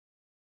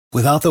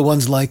Without the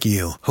ones like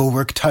you, who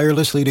work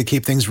tirelessly to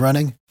keep things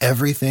running,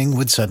 everything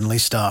would suddenly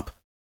stop.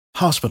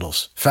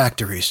 Hospitals,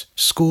 factories,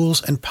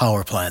 schools, and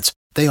power plants,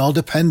 they all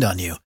depend on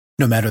you.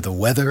 No matter the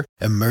weather,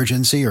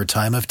 emergency, or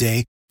time of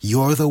day,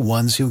 you're the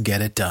ones who get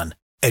it done.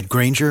 At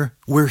Grainger,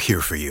 we're here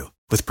for you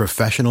with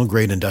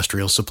professional-grade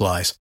industrial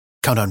supplies.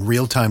 Count on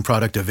real-time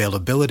product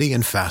availability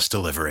and fast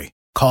delivery.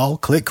 Call,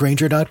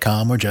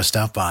 clickgrainger.com, or just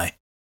stop by.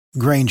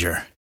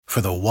 Grainger, for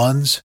the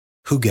ones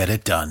who get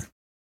it done.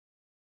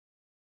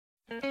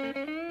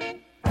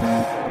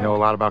 You know a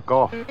lot about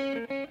golf. Well,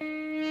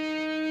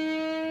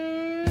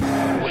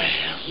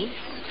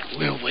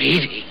 we're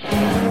waiting.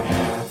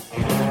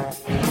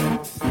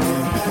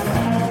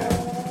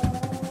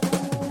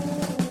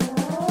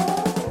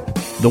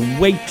 The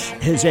wait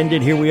has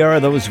ended. Here we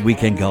are, those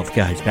weekend golf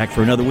guys, back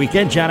for another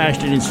weekend. John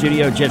Ashton in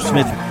studio, Jeff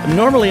Smith.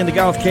 Normally in the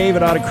Golf Cave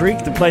at Otter Creek,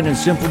 they're playing in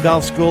Simple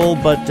Golf School,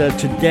 but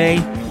today,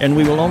 and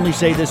we will only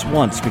say this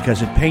once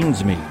because it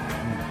pains me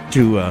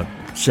to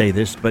say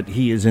this, but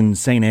he is in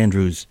St.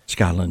 Andrews,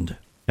 Scotland,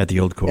 at the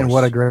Old Course. And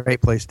what a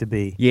great place to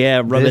be.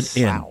 Yeah, rub this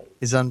it in.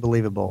 Is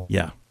unbelievable.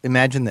 Yeah.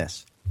 Imagine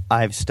this.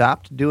 I've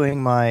stopped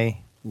doing my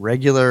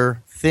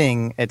regular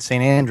thing at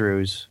St.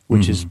 Andrews,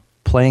 which is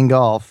playing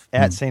golf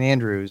at St.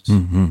 Andrews,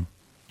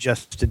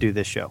 just to do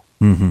this show.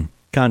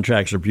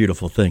 Contracts are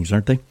beautiful things,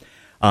 aren't they?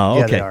 Yeah,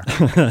 okay. they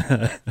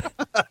are.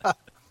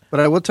 But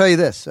I will tell you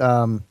this.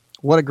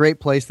 What a great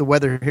place. The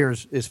weather here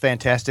is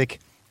fantastic.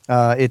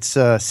 It's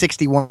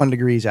 61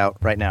 degrees out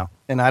right now.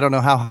 And I don't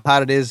know how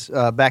hot it is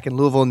back in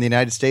Louisville in the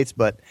United States,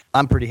 but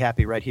I'm pretty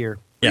happy right here.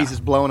 Breeze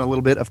is blowing a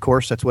little bit, of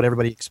course. That's what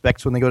everybody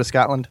expects when they go to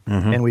Scotland,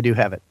 and we do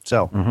have it.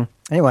 So,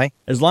 anyway.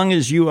 As long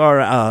as you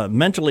are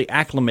mentally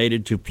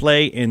acclimated to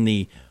play in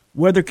the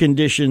weather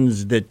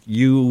conditions that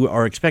you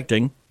are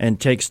expecting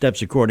and take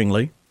steps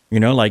accordingly, you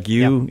know, like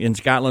you in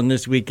Scotland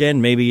this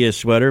weekend, maybe a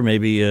sweater,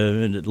 maybe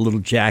a little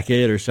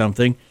jacket or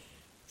something.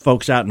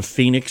 Folks out in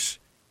Phoenix,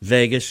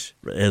 Vegas,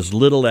 as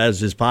little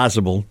as is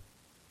possible.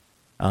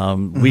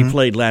 We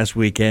played last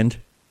weekend.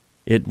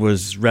 It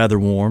was rather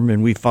warm,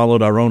 and we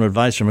followed our own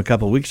advice from a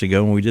couple of weeks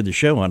ago when we did the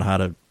show on how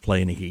to play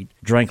in the heat.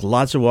 Drank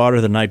lots of water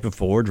the night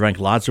before, drank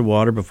lots of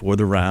water before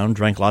the round,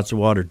 drank lots of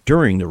water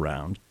during the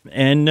round,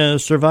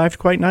 and survived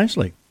quite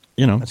nicely.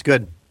 You know, that's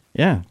good.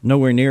 Yeah,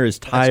 nowhere near as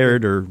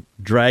tired or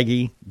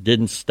draggy.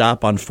 Didn't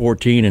stop on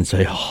 14 and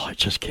say, "Oh, I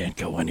just can't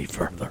go any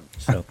further."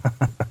 So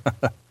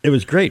it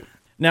was great.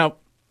 Now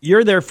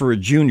you're there for a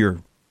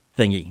junior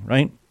thingy,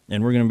 right?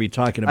 And we're going to be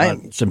talking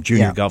about some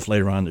junior golf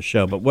later on in the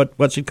show. But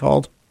what's it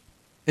called?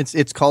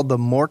 It's called the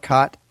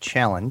Morcott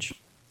Challenge.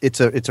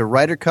 It's a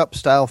Ryder Cup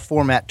style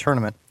format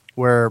tournament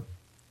where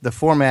the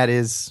format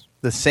is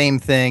the same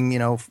thing. You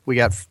know, we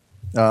got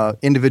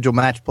individual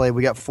match play,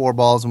 we got 4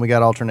 balls, and we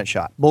got alternate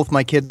shot. Both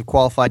my kids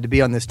qualified to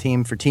be on this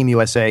team for Team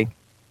USA,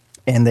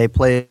 and they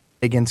play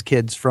against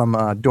kids from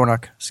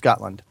Dornoch,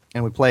 Scotland.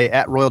 And we play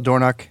at Royal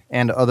Dornoch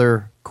and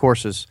other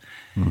courses.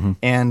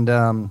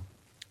 And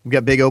we've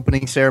got big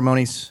opening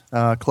ceremonies,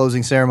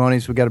 closing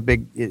ceremonies. We've got a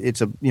big,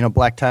 it's a,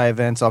 black tie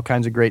events, all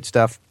kinds of great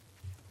stuff.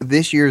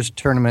 This year's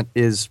tournament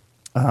is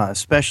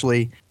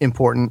especially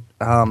important.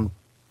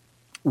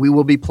 We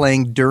will be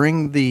playing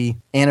during the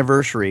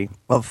anniversary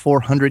of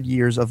 400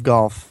 years of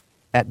golf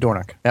at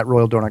Dornoch, at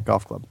Royal Dornoch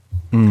Golf Club.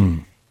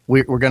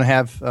 We're going to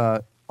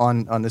have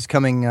on this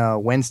coming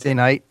Wednesday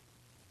night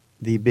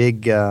the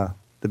big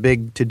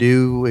to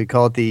do. We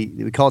call it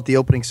the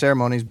opening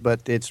ceremonies,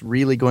 but it's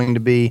really going to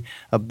be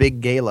a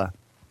big gala,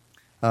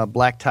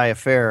 black tie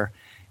affair,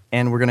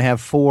 and we're going to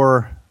have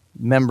 4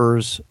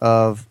 members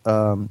of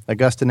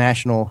Augusta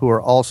National who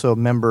are also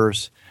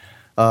members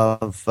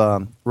of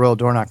Royal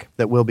Dornoch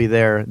that will be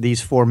there.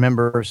 These 4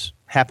 members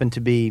happen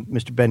to be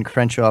Mr. Ben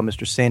Crenshaw,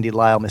 Mr. Sandy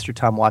Lyle, Mr.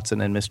 Tom Watson,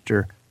 and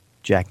Mr.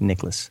 Jack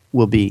Nicklaus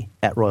will be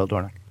at Royal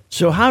Dornoch.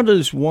 So how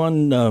does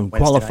one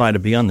qualify to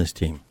be on this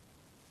team?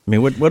 I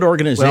mean, what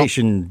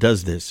organization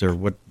does this, or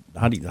what?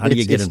 How do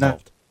you get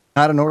involved?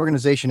 Not an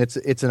organization. It's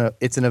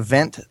an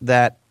event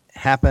that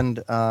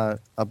happened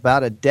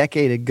about a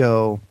decade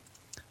ago.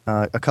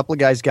 A couple of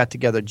guys got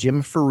together.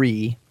 Jim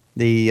Faree,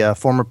 the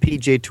former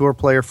PGA Tour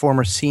player,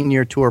 former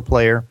senior tour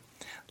player,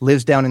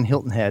 lives down in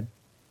Hilton Head,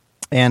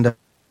 and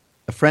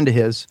a friend of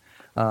his,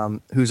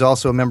 who's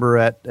also a member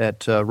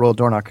at Royal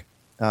Dornoch.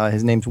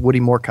 His name's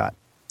Woody Morcott,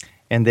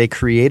 and they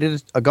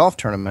created a golf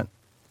tournament.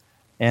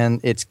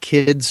 And it's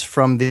kids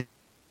from the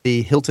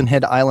Hilton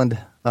Head Island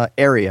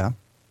area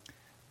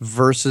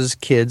versus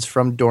kids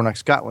from Dornoch,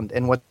 Scotland.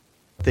 And what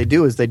they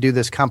do is they do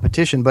this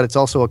competition, but it's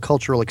also a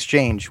cultural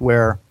exchange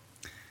where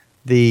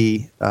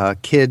the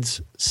kids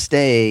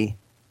stay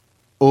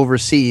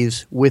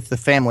overseas with the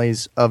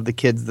families of the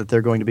kids that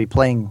they're going to be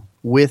playing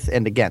with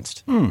and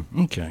against.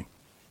 Okay.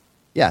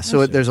 Yeah,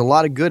 so there's a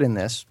lot of good in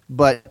this,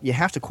 but you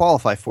have to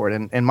qualify for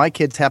it. And my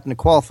kids happened to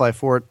qualify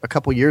for it a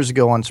couple years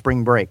ago on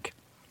spring break.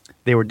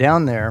 They were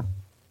down there,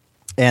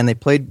 and they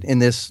played in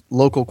this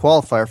local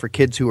qualifier for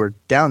kids who were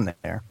down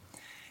there.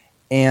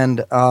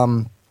 And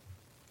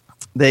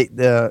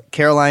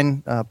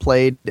Caroline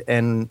played,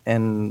 and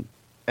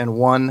and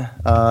won,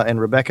 and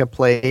Rebecca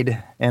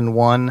played and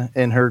won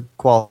in her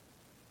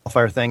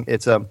qualifier thing.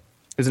 It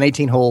was an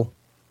 18-hole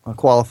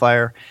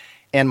qualifier,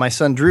 and my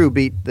son Drew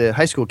beat the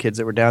high school kids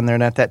that were down there.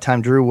 And at that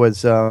time, Drew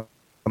was on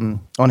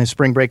his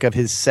spring break of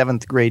his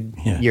 7th grade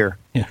year.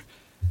 Yeah,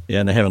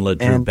 and they haven't let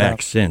Drew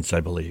back since, I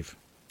believe.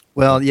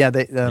 Well, yeah,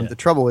 the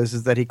trouble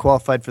is that he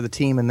qualified for the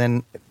team, and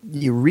then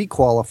you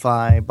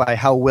re-qualify by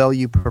how well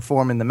you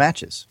perform in the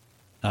matches.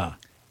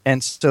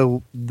 And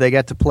so they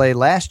got to play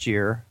last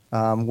year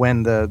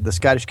when the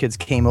Scottish kids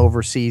came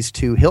overseas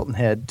to Hilton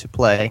Head to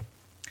play.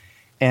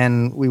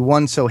 And we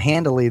won so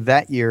handily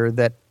that year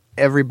that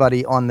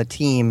everybody on the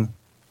team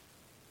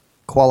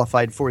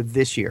qualified for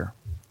this year.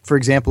 For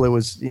example, it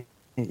was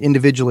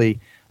individually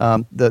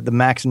the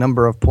max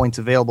number of points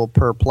available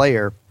per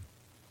player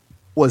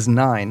was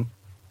 9.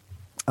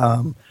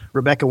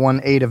 Rebecca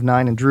won 8 of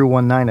 9, and Drew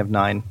won 9 of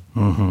 9.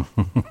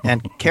 Mm-hmm.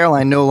 And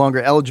Caroline no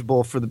longer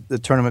eligible for the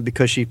tournament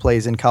because she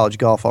plays in college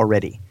golf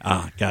already.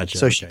 Gotcha.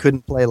 So she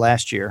couldn't play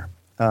last year,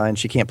 and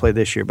she can't play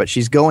this year. But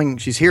she's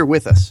here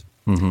with us,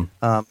 and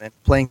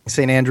playing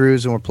St.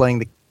 Andrews, and we're playing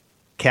the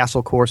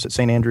Castle course at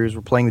St. Andrews.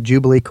 We're playing the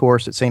Jubilee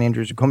course at St.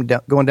 Andrews. We're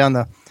going down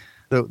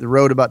the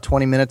road about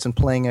 20 minutes and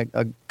playing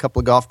a couple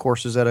of golf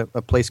courses at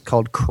a place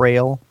called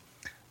Crail.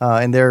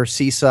 And they're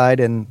seaside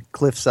and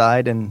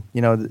cliffside, and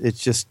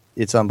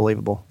it's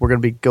unbelievable. We're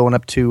going to be going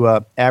up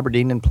to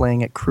Aberdeen and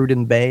playing at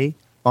Cruden Bay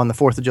on the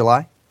 4th of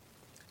July,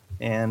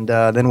 and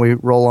then we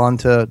roll on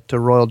to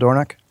Royal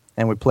Dornoch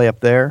and we play up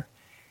there.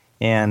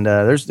 And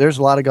there's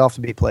a lot of golf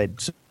to be played.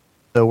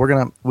 So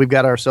we've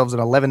got ourselves an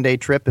 11-day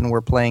trip, and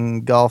we're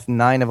playing golf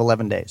 9 of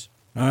 11 days.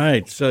 All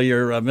right. So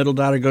your middle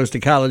daughter goes to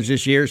college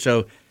this year.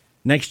 So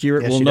next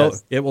year it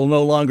will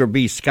no longer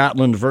be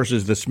Scotland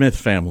versus the Smith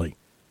family.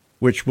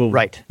 Which will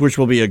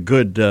be a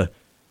good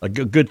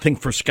thing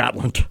for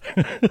Scotland.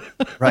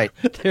 Right.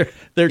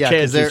 Their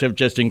chances have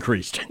just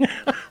increased.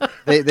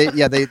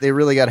 they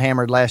really got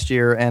hammered last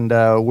year, and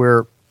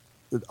our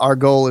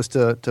goal is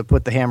to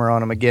put the hammer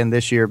on them again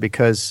this year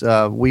because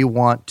we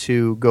want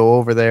to go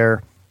over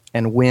there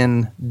and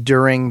win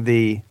during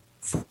the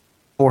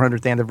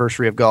 400th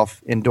anniversary of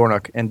golf in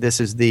Dornoch, and this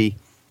is the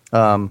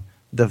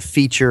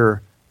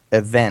feature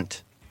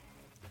event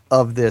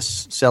of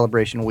this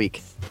celebration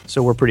week.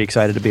 So we're pretty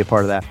excited to be a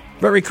part of that.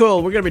 Very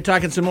cool. We're going to be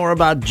talking some more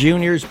about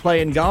juniors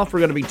playing golf. We're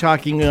going to be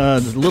talking a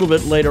little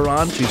bit later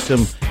on to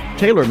some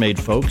TaylorMade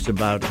folks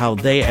about how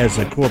they as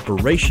a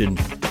corporation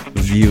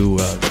view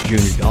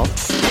junior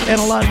golf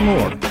and a lot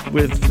more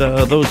with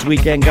those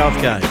weekend golf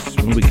guys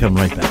when we come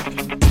right back.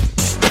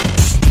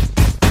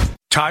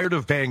 Tired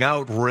of paying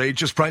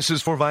outrageous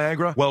prices for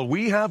Viagra? Well,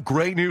 we have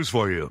great news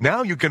for you.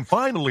 Now you can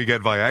finally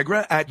get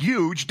Viagra at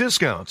huge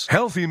discounts.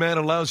 Healthy Man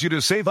allows you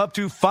to save up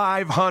to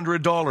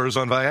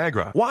 $500 on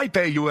Viagra. Why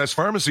pay U.S.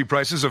 pharmacy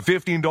prices of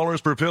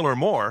 $15 per pill or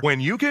more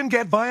when you can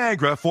get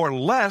Viagra for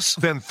less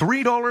than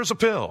 $3 a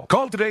pill?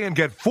 Call today and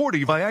get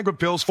 40 Viagra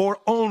pills for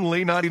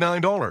only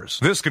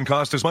 $99. This can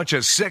cost as much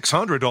as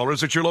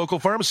 $600 at your local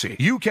pharmacy.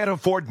 You can't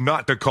afford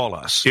not to call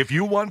us. If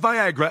you want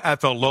Viagra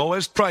at the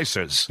lowest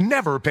prices,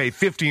 never pay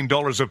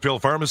 $15 a pill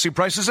pharmacy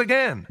prices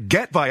again.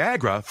 Get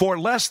Viagra for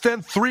less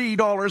than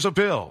 $3 a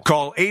pill.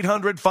 Call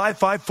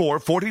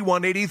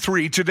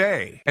 800-554-4183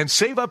 today and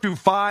save up to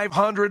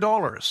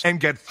 $500 and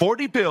get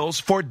 40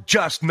 pills for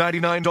just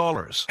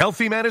 $99.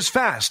 Healthy Man is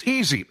fast,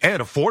 easy,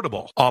 and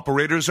affordable.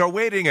 Operators are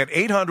waiting at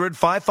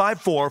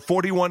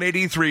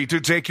 800-554-4183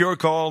 to take your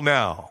call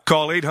now.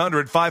 Call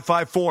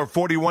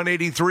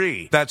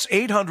 800-554-4183. That's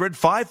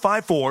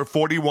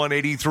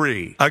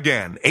 800-554-4183.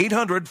 Again,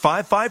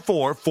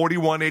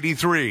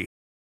 800-554-4183.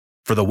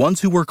 For the ones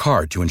who work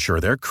hard to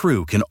ensure their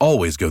crew can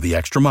always go the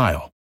extra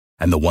mile,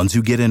 and the ones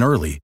who get in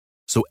early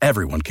so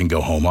everyone can go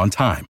home on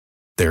time,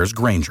 there's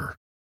Grainger,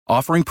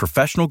 offering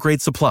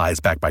professional-grade supplies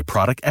backed by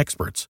product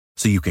experts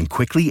so you can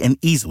quickly and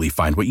easily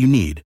find what you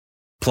need.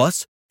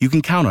 Plus, you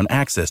can count on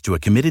access to a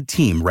committed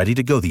team ready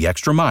to go the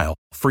extra mile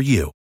for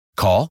you.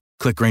 Call,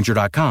 click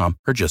Grainger.com,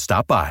 or just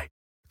stop by.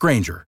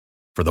 Grainger,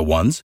 for the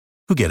ones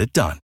who get it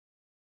done.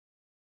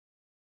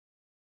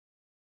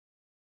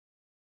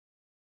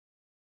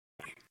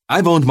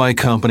 I've owned my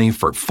company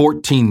for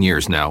 14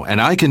 years now, and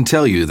I can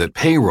tell you that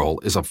payroll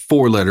is a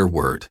 4-letter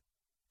word.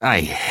 I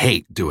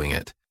hate doing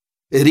it.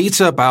 It eats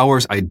up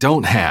hours I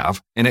don't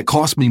have, and it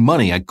costs me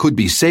money I could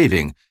be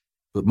saving.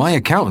 But my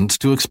accountant's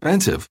too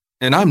expensive,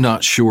 and I'm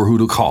not sure who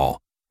to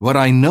call. But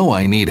I know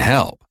I need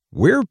help.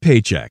 We're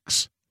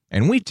Paychex,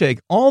 and we take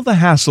all the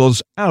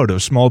hassles out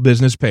of small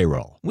business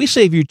payroll. We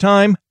save you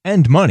time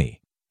and money.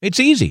 It's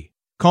easy.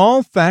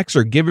 Call, fax,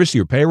 or give us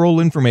your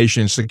payroll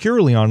information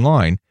securely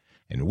online,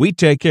 and we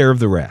take care of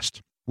the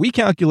rest. We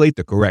calculate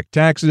the correct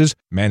taxes,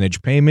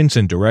 manage payments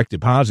and direct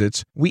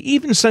deposits. We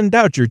even send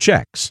out your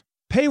checks.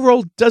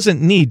 Payroll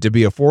doesn't need to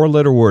be a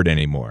 4-letter word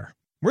anymore.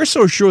 We're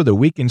so sure that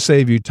we can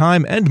save you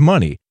time and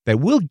money that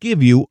we'll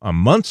give you a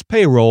month's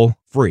payroll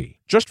free.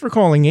 Just for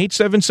calling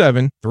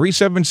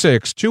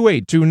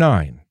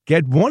 877-376-2829.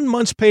 Get 1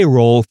 month's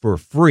payroll for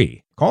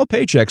free. Call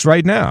Paychex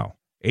right now.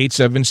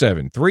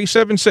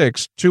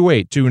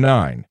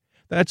 877-376-2829.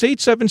 That's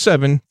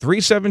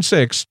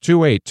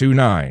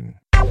 877-376-2829.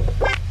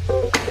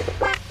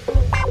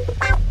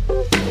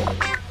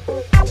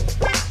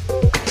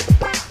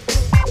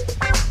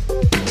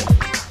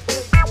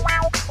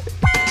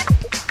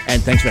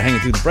 And thanks for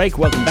hanging through the break.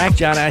 Welcome back,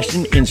 John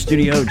Ashton in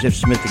studio. Jeff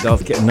Smith, the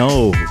golf cave.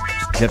 No,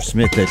 Jeff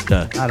Smith at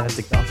not at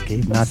the golf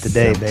cave. Not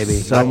today,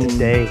 baby. Not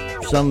today.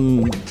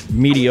 Some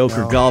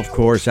mediocre golf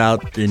course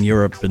out in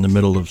Europe, in the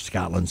middle of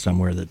Scotland,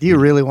 somewhere. That do you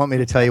really want me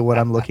to tell you what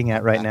I'm looking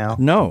at right now?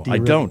 No, I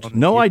don't.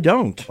 No, I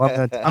don't.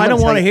 Well, I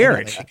don't want to hear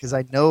it because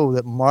I know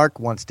that Mark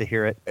wants to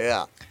hear it.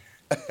 Yeah.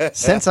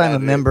 Since I'm a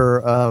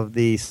member of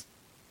the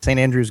St.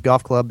 Andrews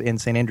Golf Club in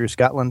St. Andrews,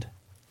 Scotland.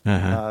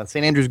 St.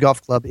 Andrews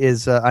Golf Club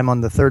is, I'm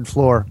on the third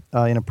floor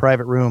in a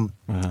private room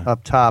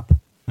up top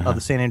of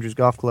the St. Andrews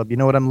Golf Club. You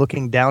know what I'm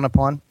looking down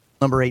upon?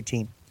 Number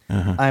 18.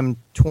 I'm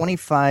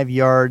 25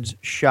 yards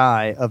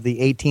shy of the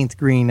 18th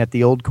green at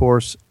the old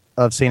course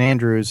of St.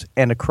 Andrews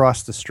and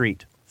across the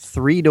street.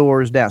 4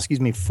 doors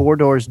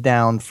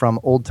down from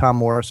Old Tom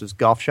Morris's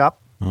golf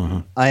shop.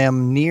 I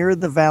am near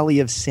the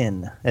Valley of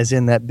Sin, as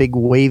in that big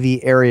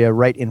wavy area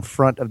right in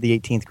front of the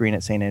 18th green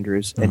at St.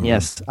 Andrews. And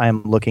yes, I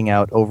am looking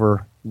out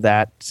over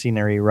that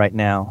scenery right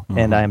now,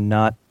 and I'm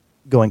not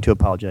going to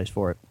apologize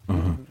for it.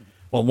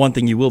 Well, one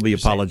thing you will be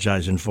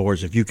apologizing for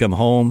is if you come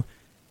home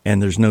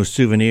and there's no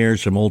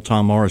souvenirs from Old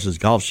Tom Morris's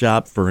golf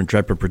shop for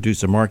intrepid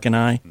producer Mark and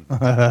I,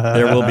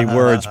 there will be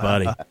words,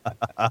 buddy.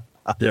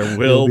 There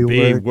will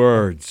be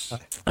words.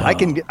 I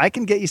can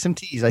get you some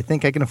teas. I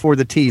think I can afford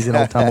the teas in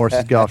Old Tom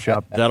Morris's golf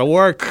shop. That'll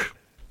work.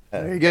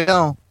 There you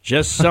go.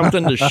 Just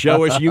something to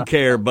show us you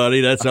care,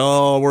 buddy. That's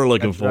all we're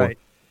looking for. Right.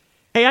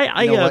 Hey,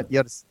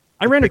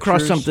 I ran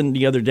across something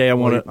the other day I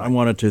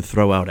wanted to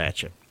throw out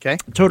at you. Okay.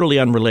 Totally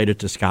unrelated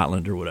to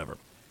Scotland or whatever.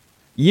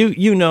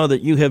 You know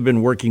that you have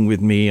been working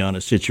with me on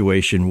a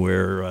situation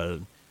where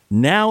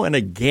now and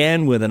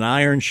again with an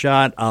iron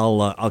shot,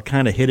 I'll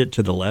kind of hit it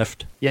to the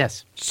left.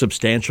 Yes.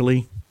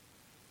 Substantially.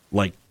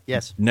 Like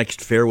yes.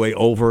 Next fairway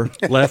over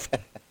left.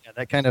 Yeah,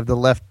 that kind of the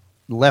left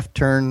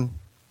turn.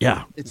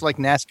 Yeah. It's like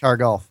NASCAR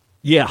golf.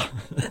 Yeah.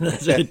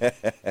 That's it.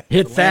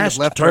 Hit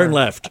fast, turn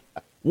left.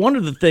 One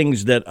of the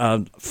things that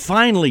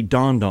finally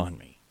dawned on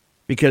me,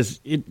 because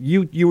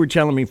you were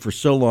telling me for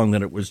so long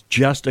that it was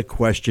just a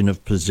question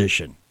of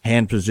position,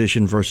 hand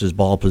position versus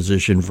ball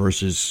position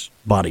versus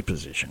body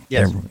position.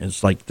 Yes.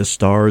 It's like the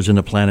stars and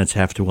the planets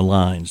have to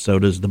align. So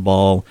does the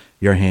ball,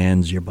 your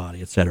hands, your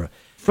body, etc.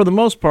 For the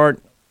most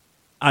part,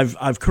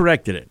 I've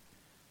corrected it.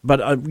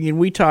 But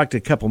we talked a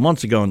couple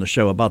months ago on the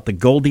show about the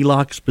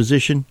Goldilocks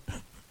position,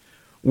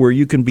 where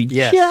you can be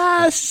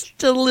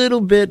just a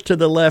little bit to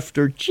the left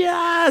or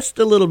just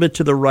a little bit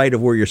to the right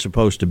of where you're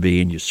supposed to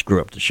be, and you screw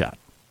up the shot.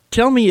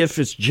 Tell me if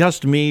it's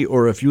just me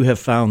or if you have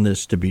found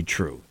this to be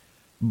true.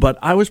 But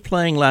I was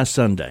playing last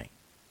Sunday,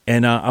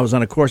 and I was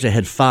on a course that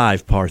had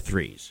 5 par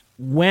 3s.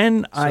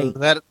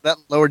 That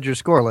lowered your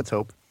score, let's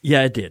hope.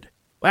 Yeah, it did.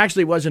 Well,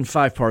 actually, it wasn't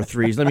 5 par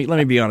 3s. Let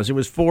me be honest. It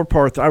was 4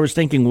 par 3s. I was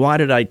thinking, why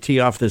did I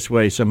tee off this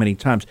way so many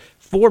times?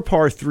 4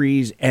 par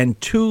 3s and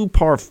 2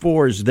 par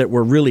 4s that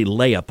were really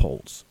layup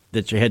holes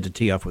that you had to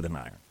tee off with an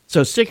iron.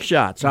 So 6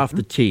 shots off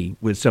the tee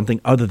with something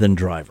other than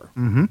driver.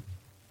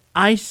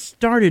 I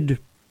started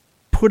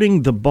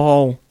putting the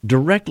ball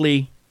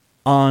directly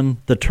on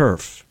the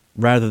turf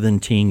rather than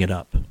teeing it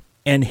up,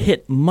 and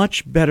hit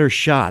much better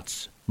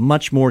shots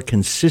much more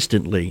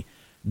consistently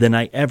than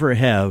I ever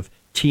have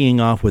teeing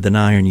off with an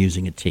iron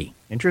using a tee.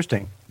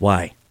 Interesting.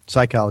 Why?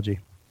 Psychology.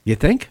 You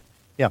think?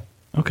 Yeah.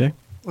 Okay.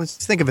 Let's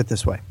think of it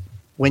this way.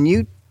 When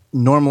you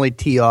normally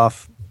tee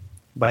off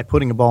by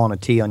putting a ball on a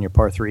tee on your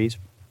par 3s,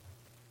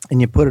 and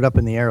you put it up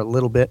in the air a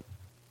little bit,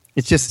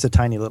 it's just a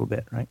tiny little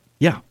bit, right?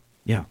 Yeah,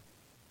 yeah.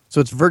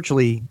 So it's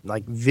virtually,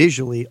 like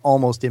visually,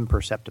 almost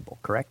imperceptible,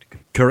 correct?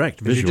 Correct,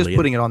 visually. You're just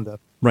putting it on the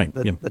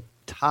the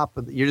top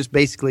of you're just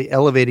basically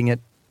elevating it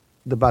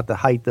about the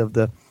height of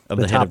the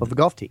top of the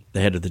golf tee.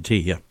 The head of the tee,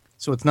 yeah.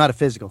 So it's not a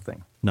physical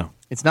thing. No.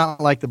 It's not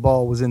like the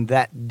ball was in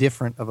that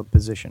different of a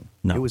position.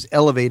 No. It was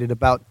elevated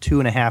about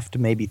 2.5 to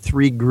maybe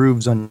 3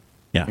 grooves on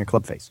your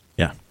club face.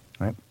 Yeah.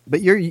 Right.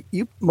 But you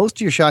most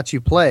of your shots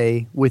you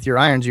play with your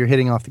irons, you're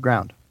hitting off the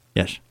ground.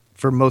 Yes.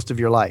 For most of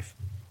your life.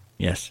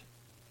 Yes.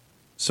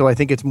 So I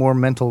think it's more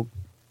mental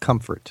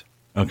comfort.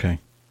 Okay.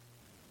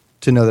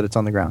 To know that it's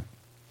on the ground.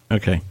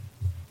 Okay.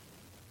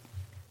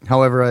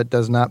 However, it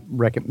does not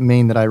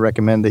mean that I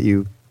recommend that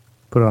you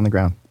put it on the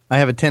ground. I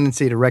have a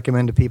tendency to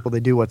recommend to people they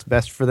do what's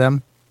best for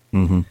them.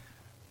 Mm-hmm.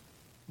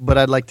 But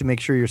I'd like to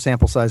make sure your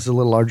sample size is a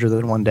little larger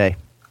than one day.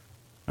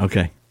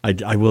 Okay.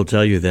 I will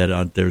tell you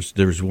that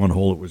there's one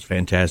hole that was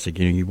fantastic.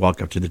 You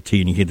walk up to the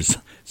tee and you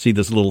see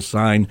this little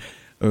sign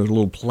or a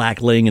little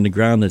plaque laying in the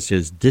ground that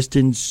says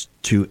distance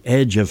to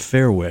edge of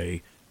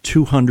fairway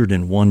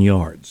 201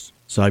 yards.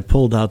 So I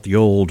pulled out the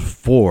old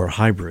 4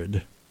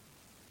 hybrid,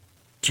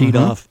 teed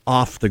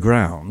off the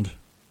ground,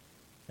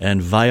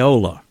 and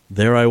viola.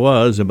 There I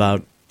was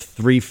about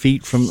 3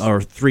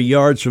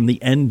 yards from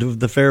the end of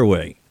the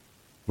fairway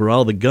where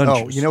all the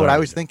gunshots you know what I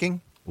was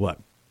thinking? What?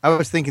 I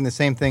was thinking the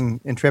same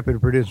thing intrepid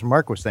producer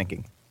Mark was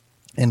thinking.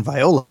 and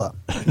Viola,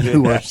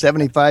 who are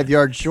 75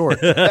 yards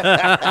short.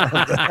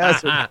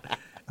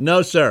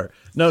 No, sir.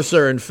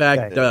 In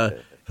fact,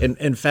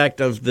 in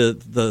fact, of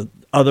the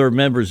other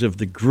members of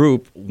the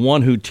group,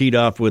 one who teed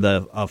off with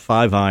a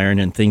 5-iron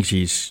and thinks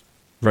he's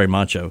very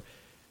macho,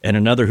 and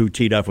another who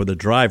teed off with a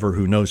driver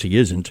who knows he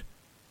isn't.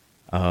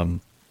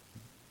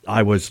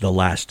 I was the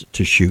last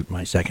to shoot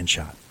my second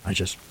shot. I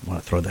just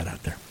want to throw that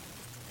out there.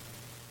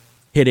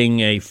 Hitting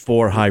a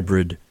 4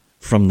 hybrid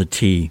from the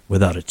tee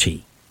without a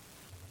tee.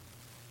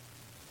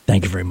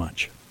 Thank you very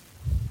much.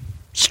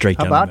 Straight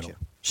down the middle.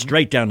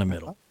 Straight down the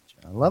middle.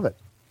 I love it.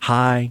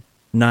 High,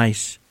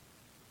 nice,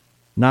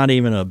 not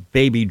even a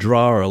baby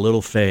draw or a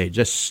little fade,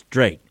 just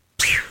straight.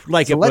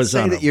 Like so it was let's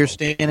say that you're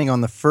standing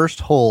on the first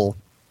hole,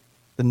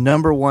 the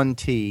number 1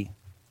 tee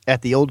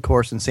at the old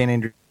course in St.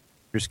 Andrews,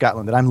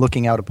 Scotland, that I'm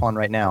looking out upon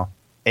right now,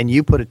 and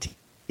you put a tee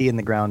in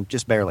the ground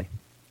just barely.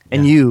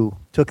 And you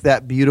took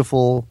that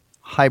beautiful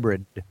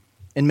hybrid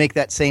and make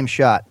that same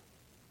shot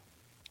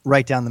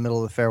right down the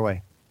middle of the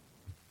fairway.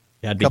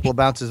 Yeah, a couple of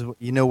bounces,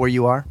 you know where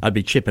you are? I'd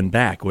be chipping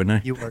back,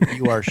 wouldn't I? You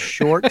are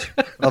short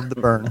of the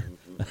burn.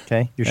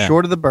 Okay? You're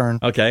short of the burn.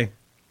 Okay.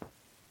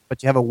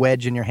 But you have a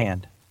wedge in your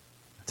hand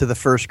to the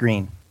first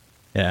green.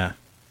 Yeah.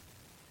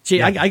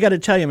 See, I got to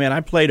tell you, man,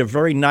 I played a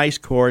very nice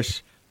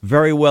course,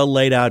 very well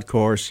laid out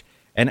course,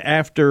 and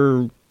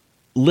after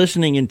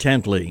listening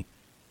intently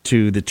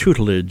to the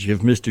tutelage of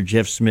Mr.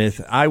 Jeff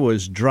Smith, I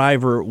was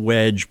driver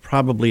wedge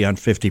probably on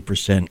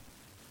 50%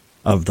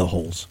 of the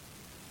holes.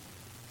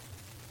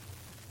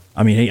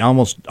 I mean, he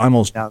almost.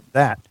 Now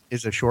that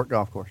is a short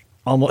golf course.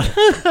 Almost.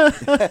 All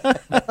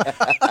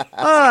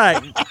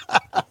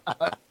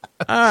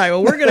right.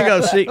 Well, we're gonna go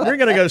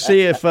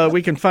see if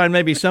we can find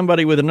maybe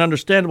somebody with an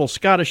understandable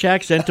Scottish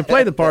accent to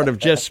play the part of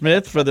Jeff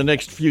Smith for the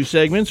next few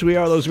segments. We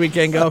are those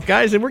Weekend Golf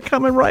Guys, and we're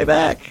coming right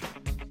back.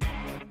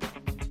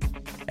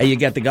 Hey, you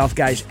got the Golf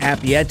Guys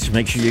app yet?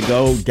 Make sure you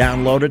go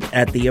download it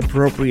at the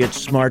appropriate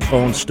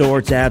smartphone store.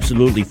 It's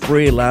absolutely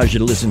free. Allows you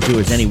to listen to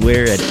us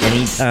anywhere at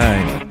any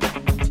time.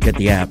 Get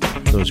the app,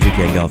 those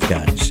Weekend Golf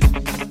Guys.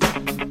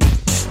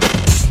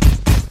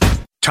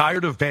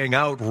 Tired of paying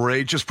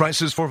outrageous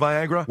prices for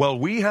Viagra? Well,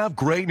 we have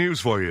great news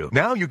for you.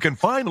 Now you can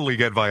finally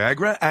get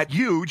Viagra at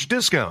huge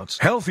discounts.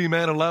 Healthy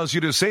Man allows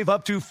you to save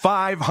up to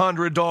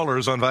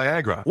 $500 on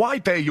Viagra. Why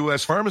pay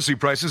U.S. pharmacy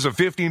prices of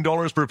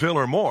 $15 per pill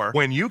or more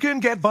when you can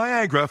get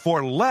Viagra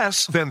for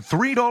less than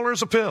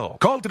 $3 a pill?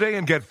 Call today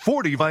and get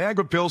 40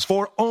 Viagra pills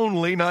for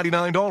only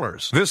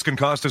 $99. This can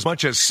cost as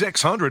much as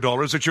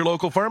 $600 at your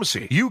local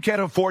pharmacy. You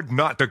can't afford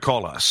not to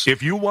call us.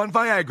 If you want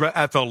Viagra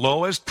at the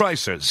lowest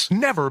prices,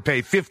 never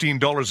pay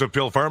 $15 a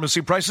pill pharmacy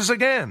prices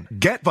again.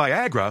 Get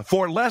Viagra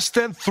for less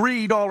than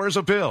 $3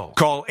 a pill.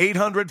 Call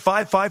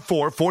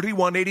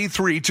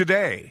 800-554-4183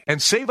 today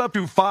and save up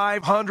to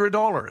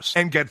 $500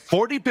 and get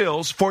 40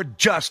 pills for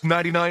just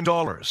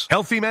 $99.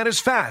 Healthy Man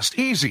is fast,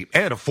 easy,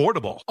 and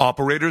affordable.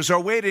 Operators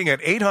are waiting at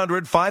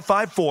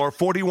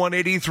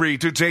 800-554-4183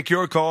 to take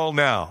your call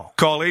now.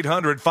 Call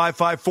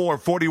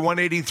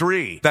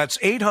 800-554-4183. That's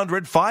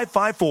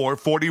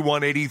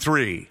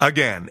 800-554-4183.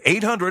 Again,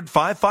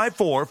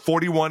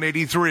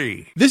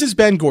 800-554-4183. This is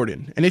Ben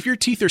Gordon, and if your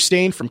teeth are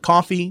stained from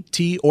coffee,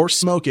 tea, or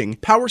smoking,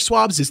 Power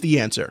Swabs is the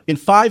answer. In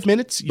 5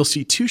 minutes, you'll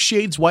see 2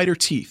 shades whiter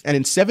teeth, and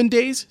in 7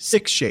 days,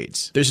 6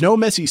 shades. There's no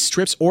messy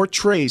strips or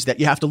trays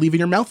that you have to leave in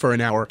your mouth for an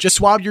hour. Just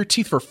swab your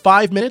teeth for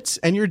 5 minutes,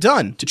 and you're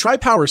done. To try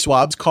Power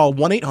Swabs, call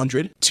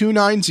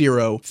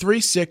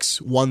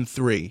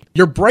 1-800-290-3613.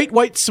 Your bright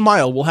white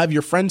smile will have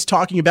your friends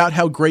talking about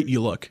how great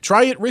you look.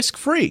 Try it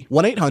risk-free.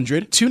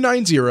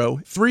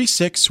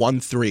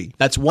 1-800-290-3613.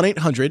 That's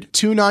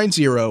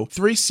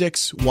 1-800-290-3613.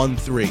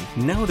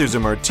 Now there's a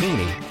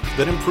martini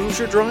that improves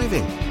your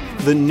driving.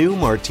 The new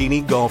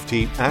Martini Golf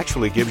Tee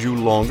actually gives you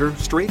longer,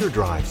 straighter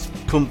drives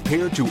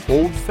compared to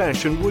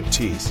old-fashioned wood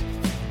tees.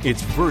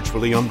 It's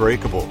virtually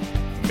unbreakable,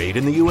 made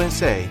in the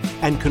USA,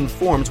 and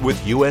conforms with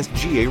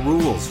USGA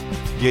rules.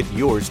 Get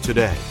yours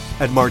today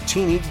at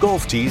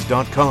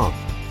martinigolftees.com.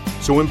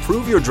 So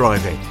improve your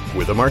driving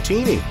with a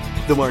martini.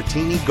 The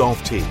Martini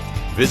Golf Tee.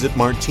 Visit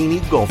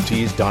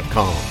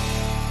martinigolftees.com.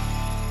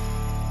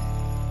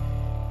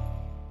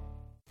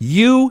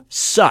 You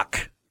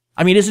suck.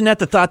 I mean, isn't that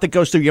the thought that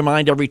goes through your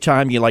mind every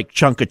time you like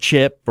chunk a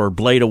chip or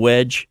blade a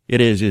wedge? It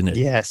is, isn't it?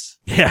 Yes.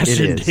 Yes,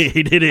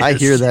 indeed. It is. I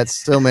hear that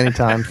so many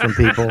times from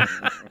people.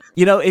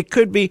 You know, it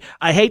could be,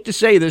 I hate to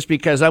say this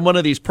because I'm one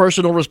of these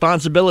personal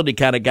responsibility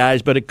kind of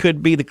guys, but it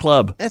could be the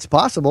club. It's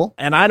possible.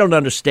 And I don't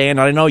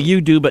understand. I know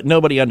you do, but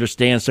nobody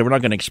understands, so we're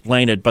not going to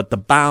explain it. But the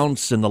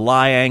bounce and the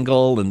lie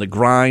angle and the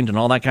grind and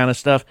all that kind of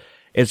stuff,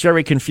 it's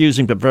very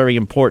confusing but very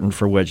important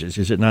for wedges.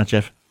 Is it not,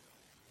 Jeff?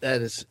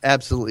 That is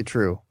absolutely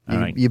true.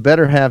 Right. You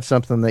better have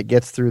something that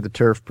gets through the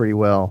turf pretty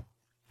well.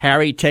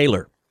 Harry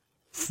Taylor,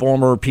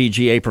 former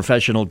PGA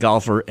professional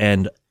golfer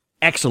and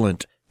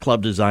excellent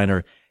club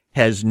designer,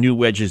 has new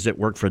wedges that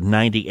work for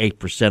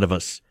 98% of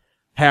us.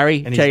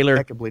 Harry And Taylor,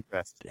 impeccably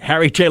dressed.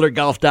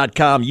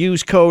 HarryTaylorGolf.com.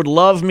 Use code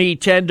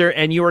LOVEMeTender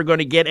and you are going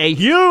to get a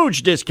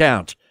huge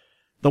discount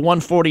The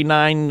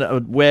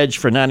 149 wedge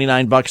for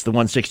 $99, the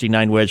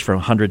 169 wedge for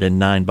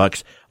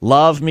 $109.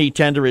 Love Me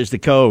Tender is the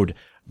code.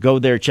 Go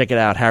there, check it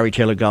out,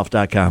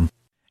 HarryTaylorGolf.com.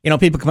 You know,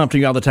 people come up to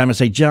me all the time and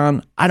say,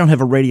 John, I don't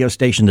have a radio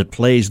station that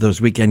plays those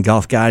weekend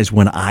golf guys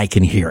when I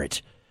can hear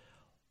it.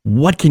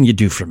 What can you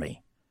do for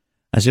me?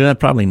 I say, well,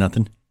 probably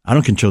nothing. I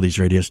don't control these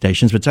radio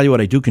stations, but tell you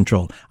what I do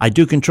control. I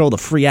do control the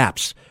free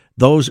apps.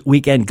 Those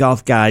weekend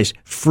golf guys,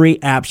 free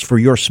apps for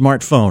your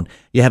smartphone.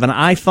 You have an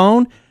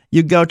iPhone,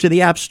 you go to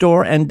the App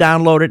Store and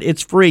download it.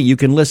 It's free. You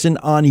can listen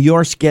on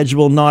your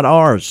schedule, not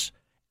ours,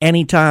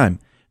 anytime.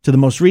 To the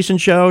most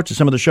recent show, to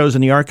some of the shows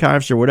in the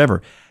archives or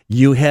whatever.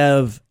 You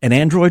have an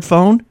Android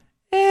phone?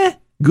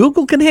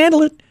 Google can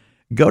handle it.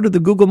 Go to the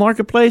Google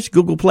Marketplace,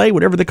 Google Play,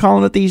 whatever they're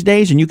calling it these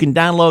days, and you can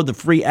download the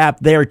free app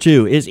there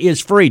too. It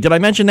is free. Did I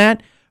mention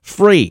that?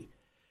 Free.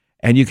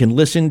 And you can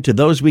listen to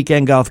those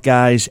weekend golf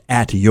guys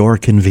at your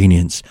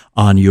convenience,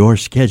 on your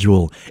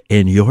schedule,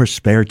 in your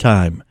spare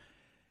time.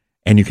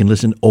 And you can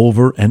listen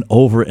over and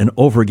over and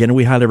over again, and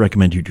we highly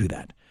recommend you do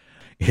that.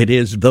 It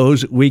is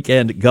Those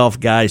Weekend Golf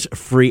Guys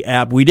free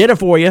app. We did it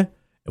for you.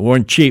 It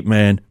wasn't cheap,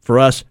 man. For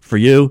us, for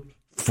you,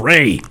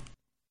 free.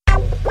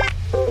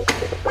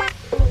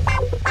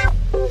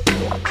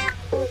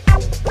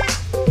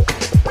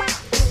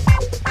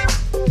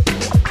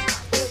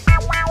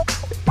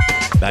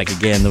 Back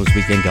again, Those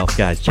Weekend Golf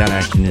Guys. John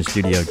Ashton in the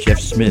studio. Jeff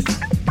Smith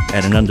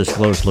at an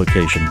undisclosed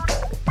location.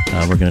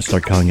 We're going to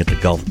start calling it the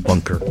Golf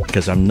Bunker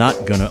because I'm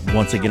not going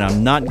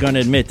to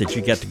admit that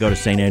you got to go to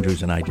St.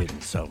 Andrews and I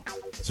didn't. So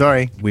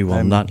sorry, we will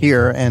I'm not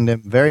here, and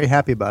I'm very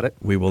happy about it.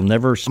 We will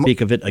never speak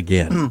of it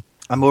again.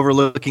 I'm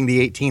overlooking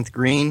the 18th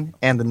green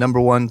and the number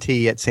 1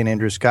 tee at St.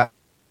 Andrews,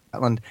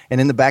 Scotland, and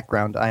in the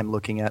background, I am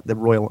looking at the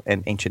Royal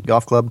and Ancient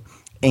Golf Club,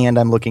 and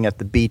I'm looking at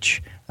the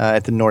beach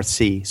at the North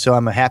Sea. So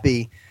I'm a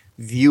happy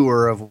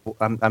viewer of.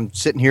 I'm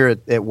sitting here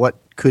at what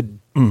could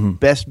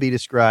best be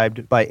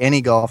described by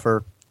any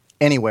golfer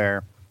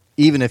anywhere,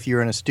 even if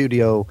you're in a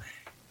studio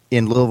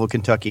in Louisville,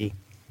 Kentucky.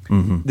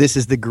 This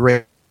is the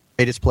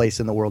greatest place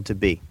in the world to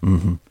be.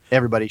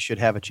 Everybody should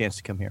have a chance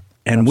to come here.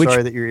 And I'm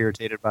sorry that you're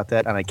irritated about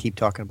that, and I keep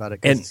talking about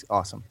it because it's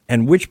awesome.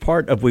 And which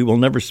part of we will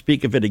never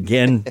speak of it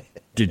again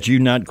did you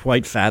not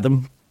quite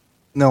fathom?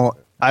 No,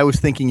 I was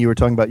thinking you were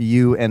talking about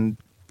you and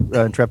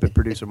intrepid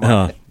producer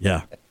Mark.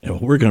 Yeah,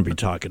 we're going to be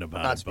talking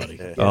about it, buddy.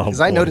 Because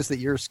I noticed that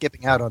you're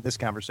skipping out on this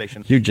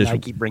conversation. And I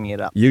keep bringing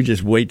it up. You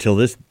just wait till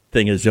this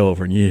thing is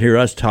over and you hear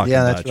us talking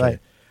about it. Yeah, that's right.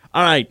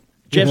 All right.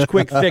 Jeff's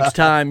Quick Fix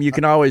time. You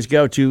can always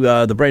go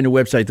to the brand new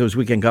website,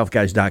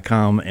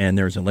 thoseweekendgolfguys.com, and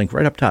there's a link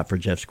right up top for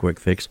Jeff's Quick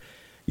Fix.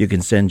 You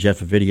can send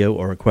Jeff a video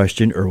or a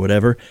question or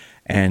whatever,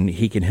 and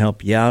he can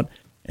help you out.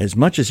 As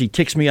much as he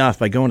ticks me off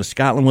by going to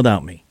Scotland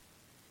without me,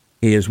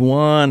 he is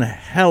one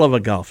hell of a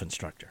golf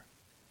instructor.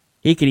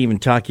 He can even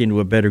talk you into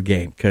a better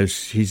game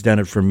because he's done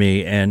it for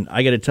me. And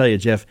I got to tell you,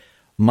 Jeff,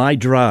 my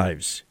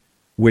drives,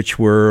 which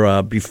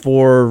were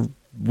before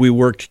we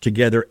worked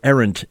together,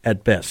 errant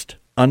at best,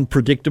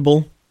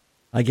 unpredictable,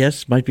 I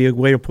guess, might be a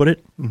way to put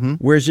it.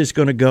 Where's this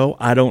going to go?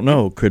 I don't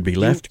know. Could be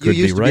left, could be right.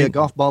 You used to be a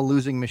golf ball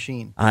losing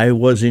machine. I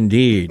was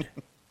indeed.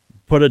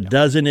 Put a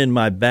dozen in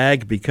my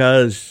bag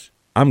because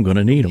I'm going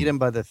to need them. Need them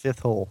by the 5th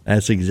hole.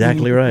 That's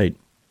exactly right.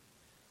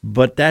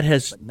 But that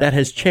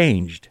has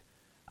changed.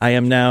 I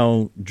am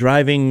now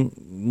driving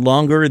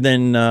longer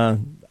than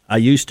I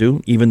used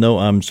to, even though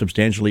I'm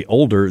substantially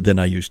older than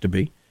I used to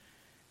be,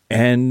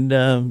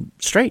 and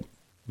straight,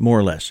 more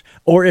or less.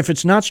 Or if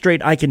it's not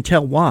straight, I can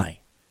tell why.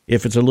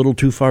 If it's a little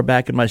too far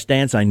back in my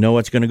stance, I know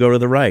it's going to go to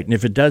the right. And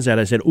if it does that,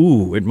 I said,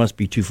 ooh, it must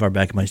be too far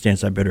back in my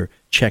stance. I better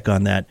check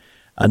on that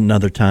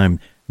another time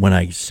when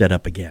I set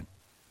up again.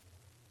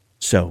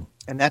 So.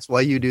 And that's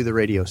why you do the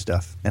radio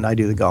stuff, and I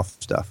do the golf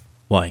stuff.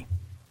 Why?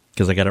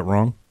 Because I got it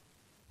wrong?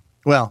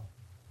 Well,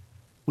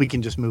 we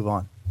can just move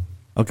on.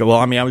 Okay, well,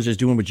 I mean, I was just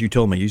doing what you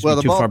told me. You used to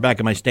be too far back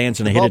in my stance,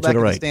 and I hit it to the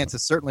right. The stance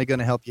is certainly going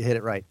to help you hit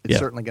it right. It's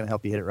certainly going to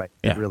help you hit it right.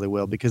 It really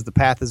will, because the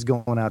path is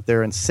going out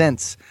there, and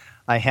since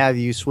I have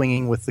you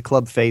swinging with the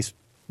club face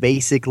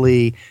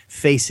basically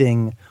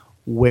facing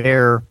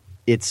where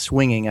it's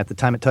swinging at the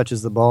time it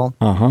touches the ball,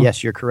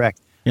 yes, you're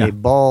correct. Yeah. A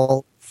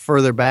ball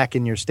further back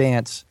in your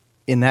stance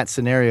in that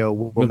scenario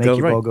will make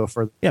your ball go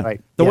further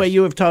right. The way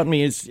you have taught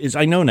me is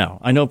I know now.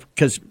 I know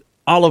because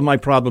all of my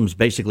problems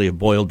basically have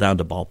boiled down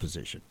to ball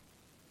position.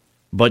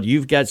 But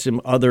you've got some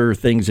other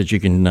things that you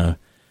can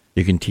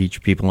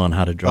teach people on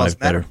how to drive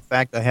better. In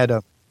fact, I had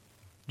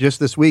just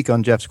this week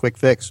on Jeff's Quick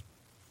Fix,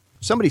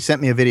 somebody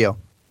sent me a video.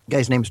 The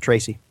guy's name is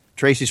Tracy.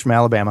 Tracy's from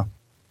Alabama,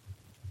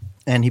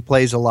 and he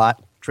plays a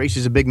lot.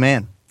 Tracy's a big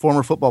man,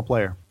 former football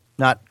player,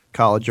 not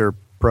college or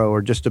pro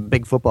or just a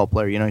big football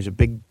player. You know, he's a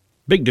big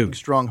dude,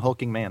 strong,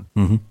 hulking man.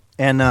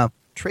 And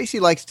Tracy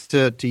likes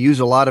to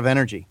use a lot of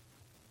energy.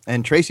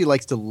 And Tracy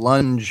likes to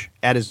lunge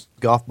at his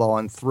golf ball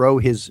and throw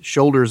his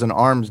shoulders and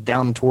arms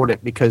down toward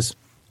it because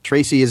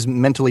Tracy is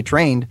mentally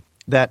trained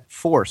that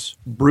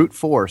brute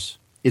force,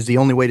 is the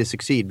only way to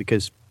succeed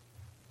because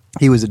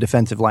he was a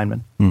defensive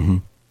lineman.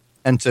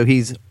 And so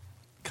he's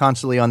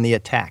constantly on the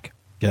attack.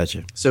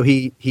 Gotcha. So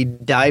he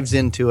dives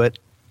into it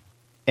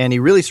And he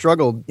really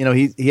struggled. You know,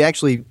 he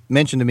actually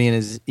mentioned to me in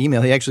his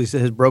email, he actually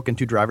said has broken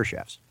 2 driver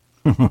shafts.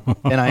 And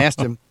I asked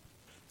him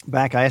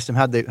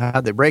how'd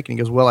they break, and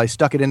he goes, well, I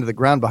stuck it into the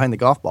ground behind the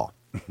golf ball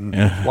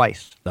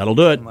twice. That'll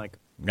do it. I'm like,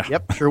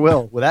 yep, sure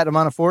will. With that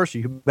amount of force,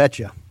 you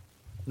betcha.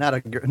 Not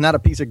a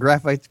piece of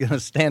graphite's going to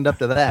stand up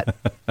to that.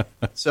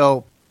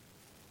 So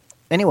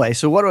anyway,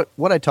 so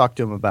what I talked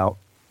to him about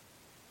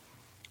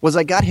was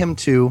I got him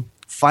to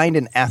find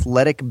an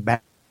athletic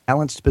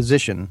balanced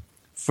position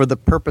for the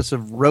purpose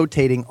of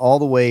rotating all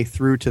the way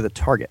through to the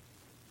target.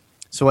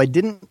 So I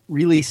didn't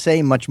really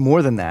say much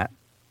more than that,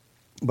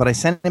 but I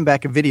sent him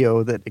back a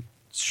video that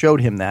showed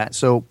him that.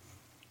 So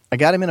I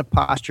got him in a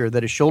posture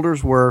that his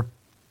shoulders were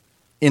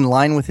in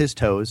line with his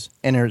toes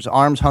and his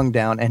arms hung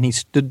down and he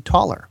stood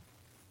taller.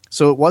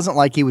 So it wasn't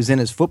like he was in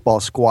his football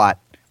squat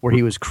where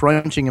he was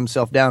crunching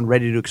himself down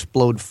ready to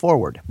explode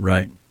forward.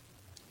 Right.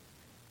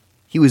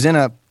 He was in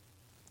a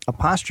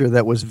posture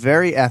that was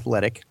very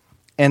athletic,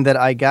 and that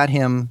I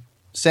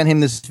sent him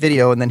this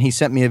video, and then he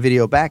sent me a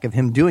video back of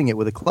him doing it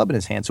with a club in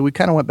his hand. So we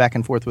kind of went back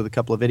and forth with a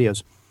couple of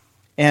videos.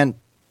 And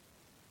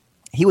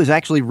he was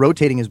actually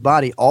rotating his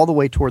body all the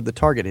way toward the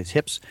target, his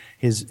hips,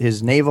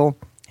 his navel,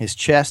 his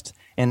chest,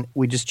 and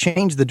we just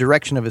changed the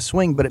direction of his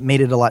swing, but it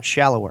made it a lot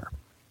shallower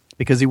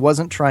because he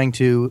wasn't trying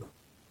to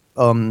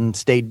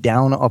stay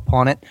down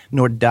upon it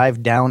nor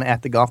dive down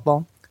at the golf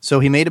ball. So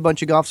he made a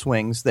bunch of golf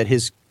swings that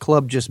his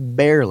club just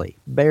barely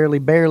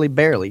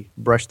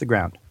brushed the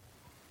ground.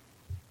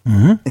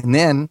 Mm-hmm. And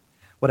then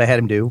what I had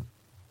him do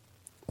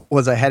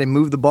was I had him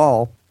move the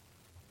ball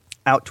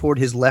out toward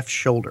his left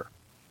shoulder.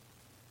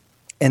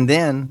 And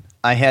then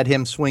I had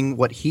him swing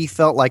what he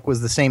felt like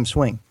was the same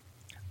swing.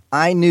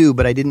 I knew,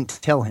 but I didn't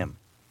tell him,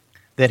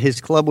 that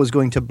his club was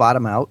going to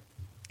bottom out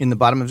in the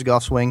bottom of his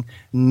golf swing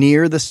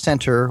near the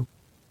center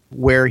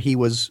where he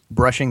was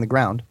brushing the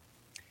ground.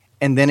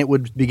 And then it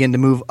would begin to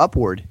move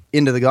upward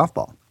into the golf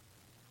ball.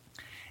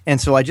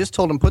 And so I just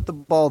told him, put the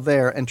ball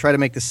there and try to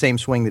make the same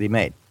swing that he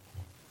made.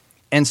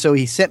 And so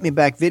he sent me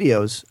back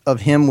videos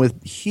of him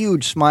with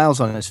huge smiles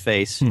on his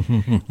face,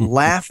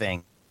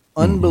 laughing,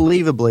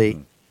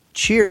 unbelievably,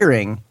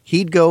 cheering.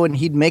 He'd go and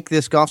he'd make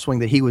this golf swing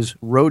that he was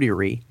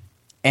rotary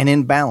and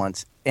in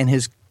balance, and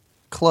his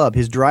club,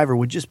 his driver,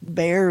 would just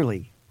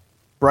barely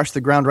brush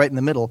the ground right in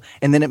the middle,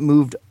 and then it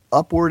moved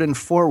upward and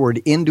forward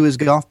into his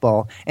golf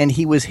ball, and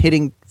he was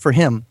hitting, for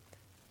him,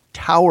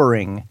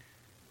 towering,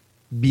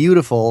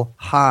 beautiful,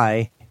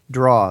 high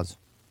draws.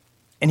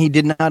 And he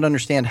did not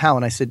understand how,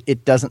 and I said,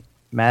 it doesn't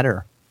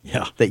matter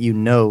that you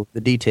know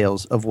the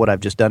details of what I've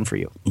just done for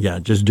you. Yeah,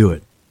 just do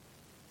it.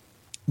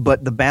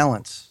 But the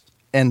balance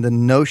and the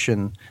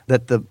notion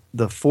that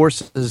the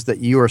forces that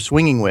you are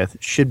swinging with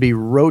should be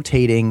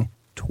rotating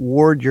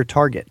toward your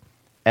target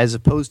as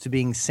opposed to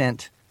being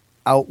sent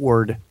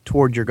outward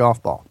toward your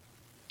golf ball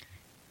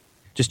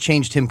just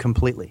changed him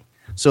completely.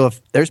 So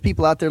if there's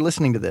people out there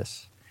listening to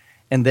this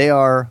and they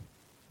are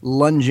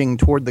lunging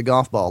toward the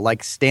golf ball,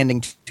 like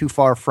standing too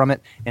far from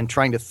it and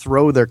trying to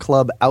throw their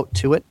club out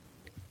to it,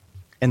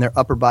 and their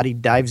upper body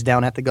dives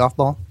down at the golf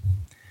ball,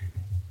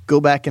 go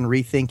back and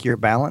rethink your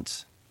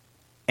balance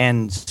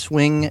and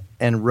swing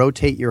and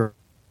rotate your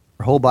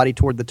whole body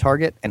toward the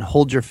target and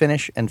hold your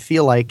finish and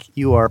feel like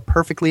you are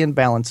perfectly in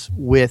balance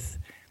with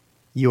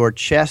your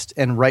chest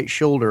and right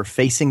shoulder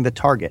facing the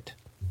target.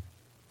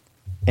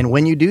 And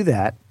when you do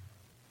that,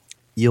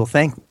 you'll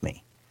thank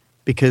me,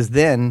 because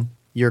then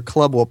your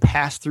club will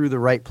pass through the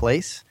right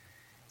place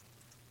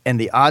and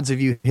the odds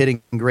of you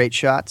hitting great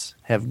shots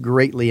have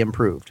greatly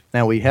improved.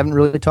 Now, we haven't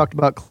really talked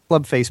about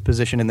club face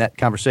position in that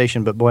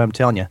conversation, but boy, I'm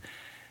telling you,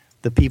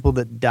 the people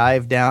that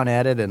dive down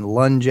at it and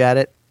lunge at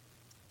it,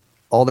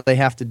 all that they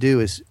have to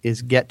do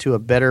is get to a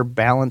better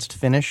balanced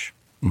finish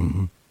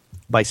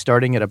by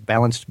starting at a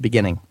balanced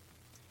beginning.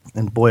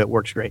 And boy, it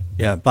works great.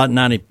 Yeah, about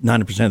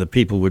 90% of the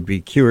people would be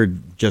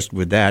cured just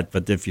with that,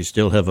 but if you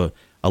still have a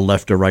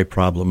left or right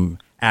problem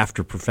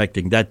after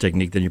perfecting that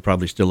technique, then you're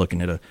probably still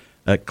looking at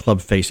a club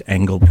face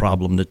angle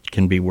problem that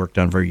can be worked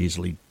on very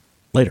easily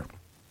later.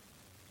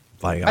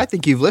 I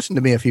think you've listened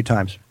to me a few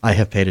times. I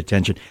have paid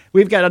attention.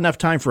 We've got enough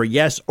time for a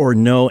yes or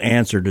no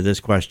answer to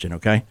this question,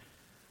 okay?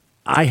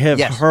 I have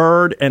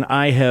heard and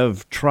I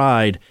have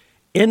tried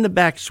in the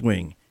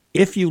backswing,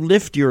 if you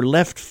lift your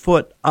left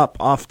foot up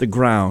off the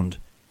ground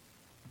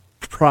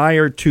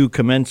prior to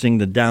commencing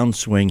the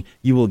downswing,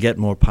 you will get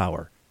more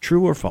power.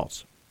 True or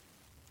false?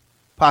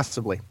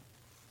 Possibly.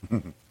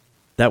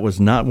 That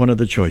was not one of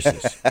the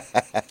choices.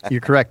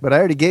 You're correct, but I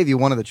already gave you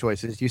one of the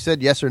choices. You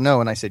said yes or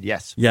no, and I said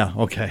yes. Yeah,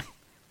 okay.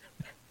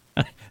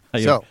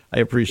 So I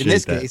appreciate that. In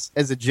this case,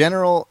 as a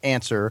general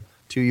answer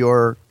to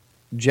your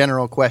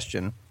general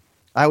question,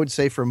 I would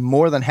say for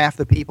more than half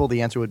the people,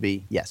 the answer would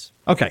be yes.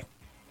 Okay.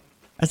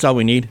 That's all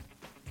we need.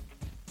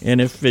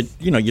 And if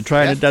you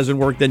try and it doesn't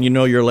work, then you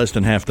know you're less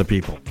than half the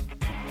people.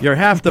 You're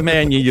half the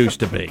man you used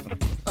to be.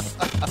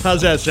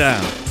 How's that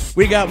sound?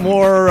 We got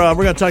more. We're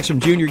going to talk some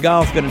junior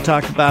golf. We're going to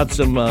talk about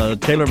some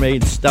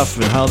TaylorMade stuff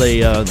and how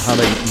they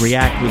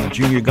react with the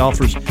junior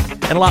golfers,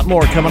 and a lot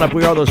more coming up.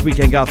 We are those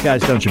weekend golf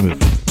guys. Don't you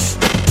move.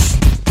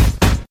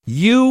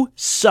 You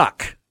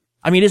suck.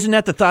 I mean, isn't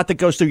that the thought that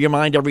goes through your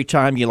mind every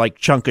time you like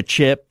chunk a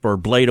chip or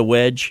blade a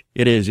wedge?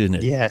 It is, isn't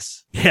it?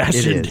 Yes.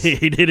 Yes,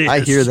 indeed, it is.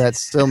 I hear that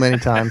so many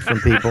times from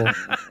people.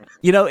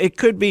 You know, it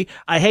could be,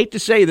 I hate to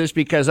say this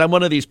because I'm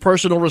one of these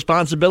personal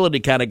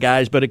responsibility kind of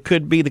guys, but it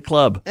could be the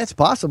club. It's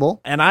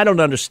possible. And I don't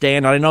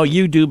understand. I know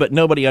you do, but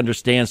nobody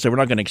understands, so we're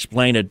not going to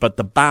explain it. But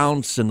the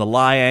bounce and the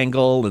lie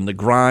angle and the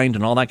grind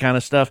and all that kind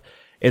of stuff,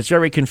 it's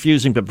very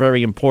confusing but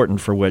very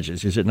important for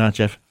wedges. Is it not,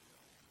 Jeff?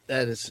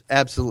 That is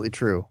absolutely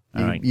true.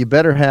 Right. You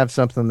better have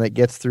something that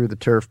gets through the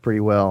turf pretty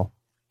well.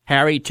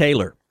 Harry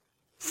Taylor,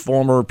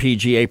 former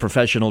PGA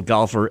professional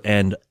golfer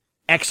and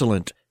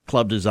excellent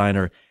club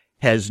designer,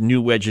 has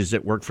new wedges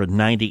that work for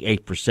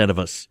 98% of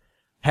us.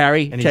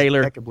 Harry And Taylor,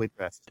 impeccably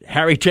pressed.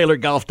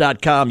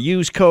 HarryTaylorGolf.com.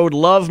 Use code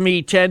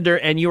LOVEMeTender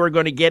and you are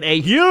going to get a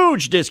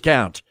huge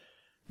discount.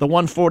 The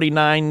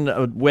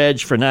 149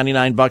 wedge for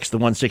 $99, the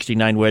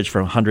 169 wedge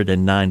for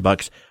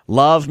 $109.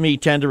 Love Me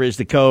Tender is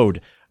the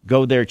code.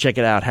 Go there, check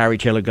it out,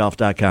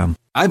 HarryTaylorGolf.com.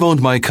 I've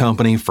owned my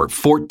company for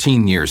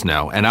 14 years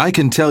now, and I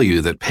can tell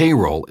you that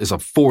payroll is a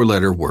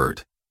 4-letter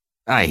word.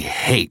 I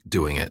hate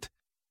doing it.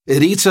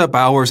 It eats up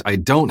hours I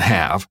don't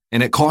have,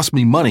 and it costs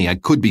me money I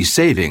could be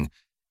saving.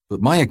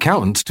 But my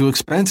accountant's too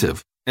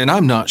expensive, and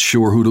I'm not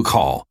sure who to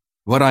call.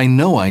 But I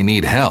know I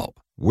need help.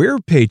 We're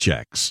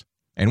Paychex,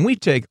 and we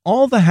take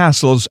all the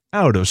hassles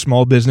out of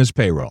small business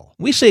payroll.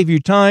 We save you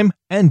time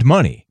and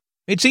money.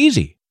 It's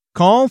easy.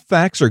 Call,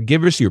 fax, or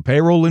give us your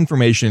payroll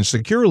information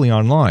securely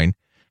online,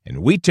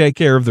 and we take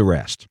care of the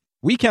rest.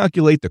 We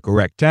calculate the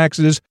correct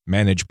taxes,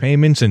 manage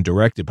payments and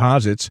direct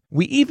deposits.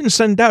 We even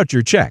send out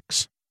your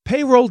checks.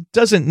 Payroll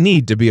doesn't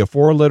need to be a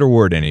 4-letter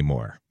word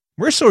anymore.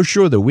 We're so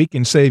sure that we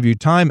can save you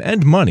time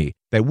and money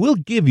that we'll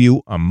give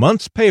you a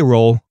month's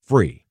payroll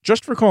free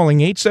just for calling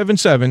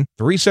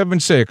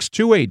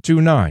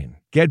 877-376-2829.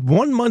 Get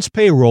 1 month's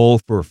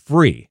payroll for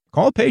free.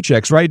 Call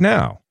Paychex right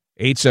now.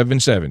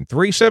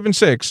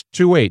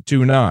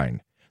 877-376-2829.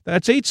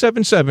 That's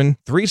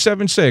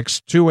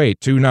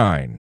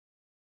 877-376-2829.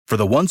 For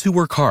the ones who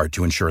work hard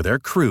to ensure their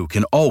crew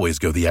can always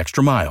go the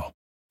extra mile,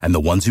 and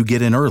the ones who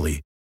get in early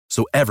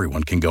so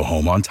everyone can go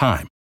home on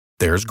time,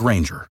 there's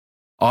Grainger,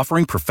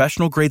 offering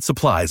professional-grade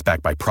supplies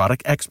backed by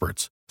product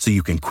experts so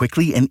you can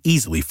quickly and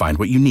easily find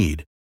what you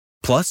need.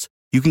 Plus,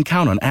 you can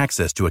count on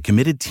access to a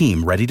committed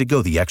team ready to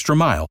go the extra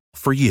mile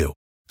for you.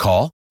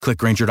 Call, click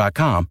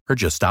Grainger.com, or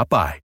just stop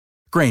by.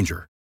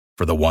 Grainger,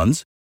 for the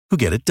ones who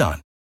get it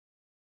done.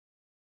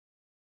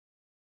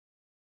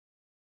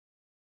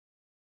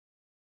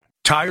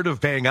 Tired of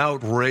paying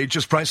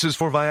outrageous prices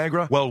for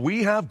Viagra? Well,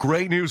 we have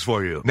great news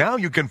for you. Now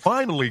you can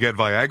finally get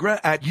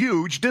Viagra at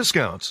huge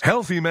discounts.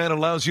 Healthy Man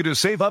allows you to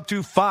save up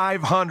to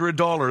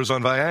 $500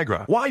 on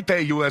Viagra. Why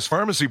pay U.S.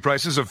 pharmacy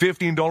prices of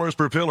 $15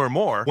 per pill or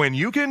more when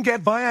you can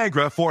get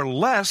Viagra for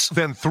less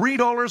than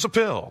 $3 a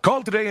pill?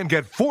 Call today and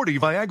get 40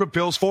 Viagra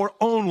pills for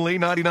only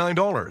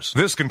 $99.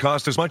 This can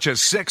cost as much as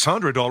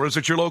 $600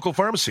 at your local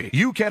pharmacy.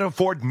 You can't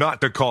afford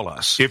not to call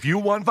us. If you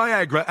want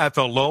Viagra at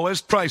the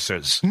lowest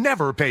prices,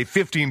 never pay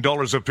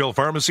 $15 a pill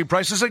pharmacy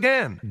prices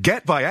again.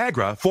 Get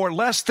Viagra for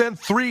less than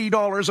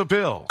 $3 a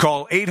pill.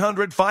 Call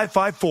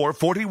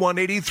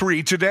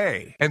 800-554-4183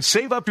 today and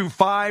save up to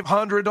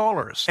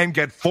 $500 and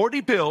get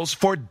 40 pills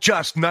for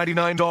just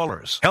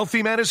 $99.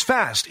 Healthy Man is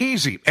fast,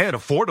 easy, and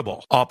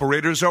affordable.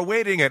 Operators are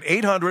waiting at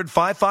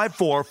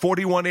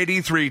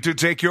 800-554-4183 to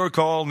take your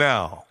call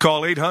now.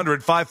 Call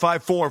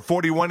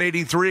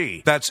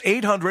 800-554-4183. That's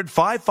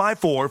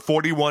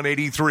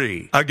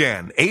 800-554-4183.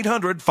 Again,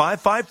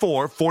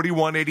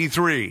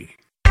 800-554-4183.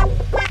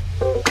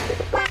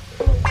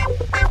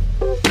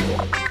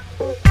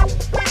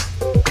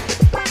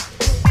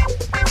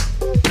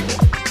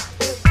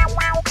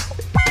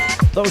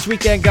 Those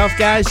weekend golf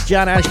guys,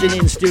 John Ashton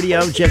in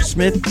studio, Jeff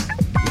Smith,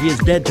 he is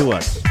dead to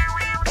us.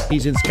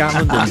 He's in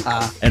Scotland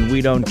and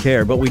we don't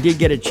care. But we did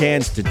get a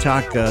chance to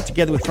talk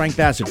together with Frank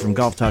Bassett from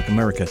Golf Talk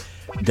America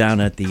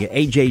down at the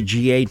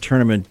AJGA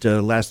Tournament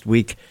last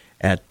week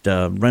at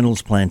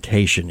Reynolds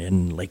Plantation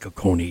in Lake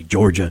Oconee,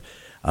 Georgia.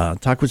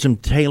 Talk with some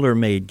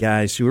TaylorMade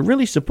guys who are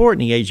really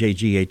supporting the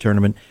AJGA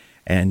Tournament.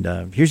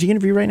 And here's the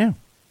interview right now.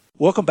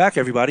 Welcome back,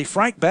 everybody.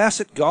 Frank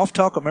Bassett, Golf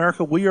Talk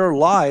America. We are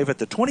live at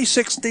the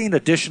 2016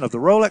 edition of the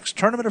Rolex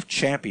Tournament of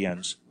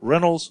Champions,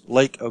 Reynolds,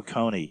 Lake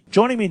Oconee.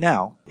 Joining me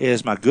now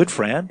is my good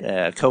friend,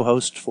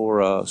 co-host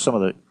for some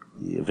of the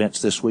events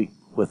this week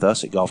with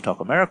us at Golf Talk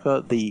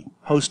America, the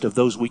host of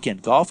Those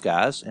Weekend Golf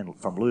Guys and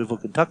from Louisville,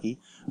 Kentucky,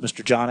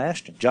 Mr. John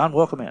Ashton. John,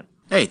 welcome in.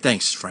 Hey,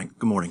 thanks, Frank.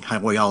 Good morning.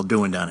 How are y'all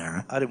doing down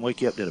there? I didn't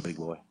wake you up, did I, big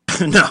boy?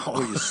 No.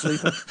 Were you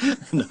sleeping?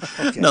 No.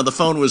 Okay. No, the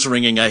phone was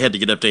ringing. I had to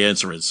get up to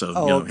answer it. So,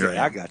 okay. here I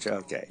am. I got you.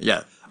 Okay.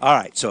 Yeah. All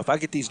right. So if I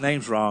get these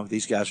names wrong,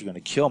 these guys are going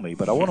to kill me.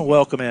 But I want to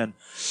welcome in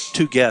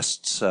two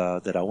guests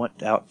that I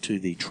went out to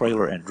the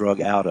trailer and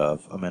drug out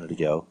of a minute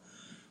ago.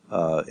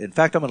 In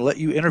fact, I'm going to let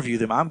you interview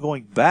them. I'm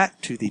going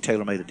back to the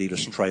TaylorMade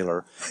Adidas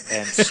trailer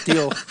and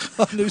steal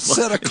a new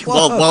set of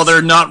clothes. While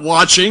they're not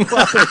watching.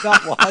 While they're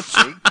not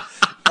watching.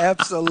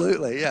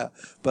 Absolutely, yeah.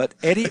 But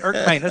Eddie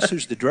Erkmanis,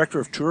 who's the Director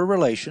of Tour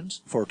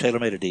Relations for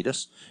TaylorMade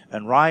Adidas,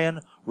 and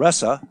Ryan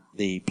Ressa,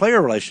 the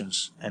Player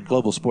Relations and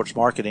Global Sports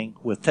Marketing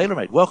with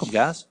TaylorMade. Welcome,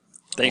 guys.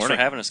 Thanks for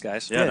having us,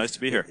 guys. Yeah, nice to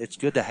be here. It's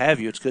good to have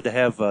you. It's good to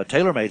have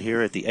TaylorMade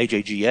here at the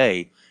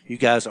AJGA. You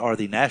guys are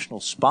the national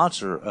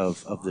sponsor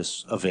of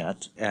this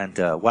event, and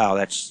wow,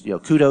 that's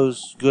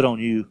kudos, good on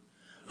you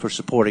for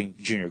supporting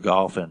junior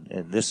golf,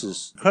 and this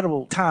is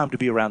incredible time to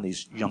be around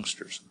these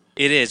youngsters.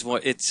 It is. Well,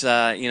 it's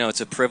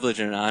it's a privilege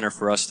and an honor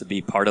for us to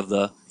be part of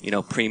the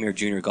premier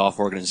junior golf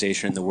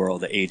organization in the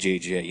world, the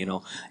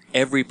AJGA.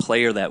 Every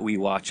player that we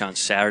watch on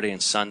Saturday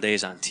and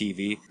Sundays on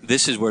TV,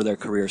 this is where their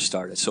career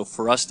started. So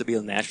for us to be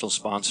the national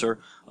sponsor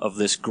of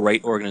this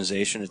great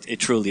organization, it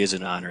truly is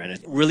an honor, and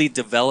it's really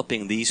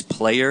developing these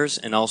players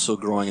and also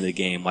growing the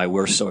game. Why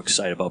we're so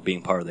excited about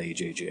being part of the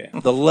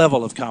AJGA. The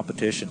level of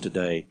competition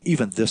today,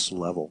 even this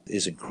level,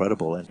 is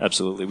incredible. And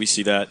absolutely, we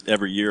see that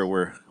every year.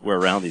 We're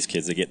around these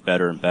kids; they get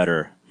better and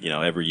better.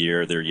 Every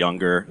year they're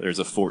younger. There's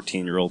a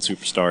 14-year-old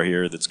superstar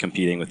here that's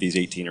competing with these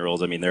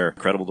 18-year-olds. I mean, they're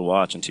incredible to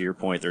watch. And to your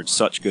point, they're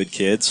such good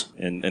kids.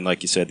 And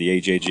like you said,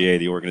 the AJGA,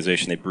 the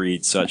organization, they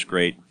breed such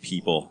great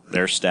people.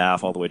 Their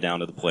staff, all the way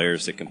down to the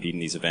players that compete in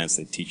these events,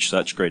 they teach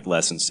such great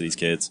lessons to these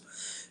kids.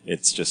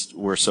 It's just,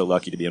 we're so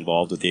lucky to be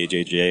involved with the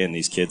AJGA and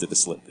these kids at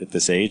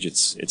this age.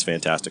 It's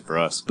fantastic for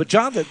us. But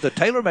John, the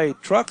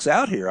TaylorMade truck's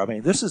out here. I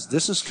mean, this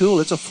is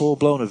cool. It's a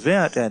full-blown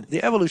event, and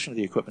the evolution of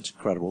the equipment's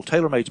incredible.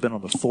 TaylorMade's been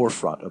on the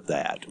forefront of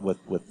that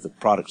with the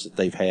products that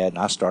they've had. And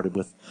I started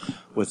with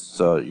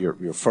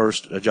your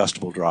first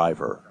adjustable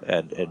driver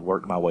and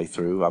worked my way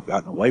through. I've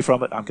gotten away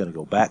from it. I'm going to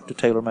go back to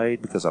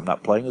TaylorMade because I'm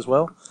not playing as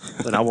well.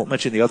 And I won't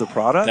mention the other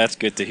product. That's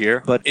good to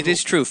hear. But it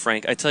is true,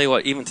 Frank. I tell you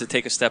what, even to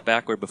take a step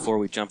backward before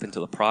we jump into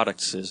the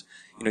products is,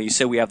 you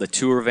said we have the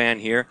tour van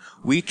here.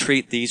 We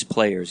treat these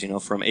players,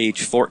 from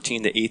age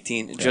 14 to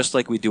 18, just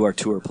like we do our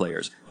tour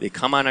players. They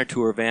come on our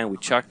tour van, we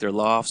check their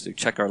lofts, we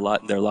check their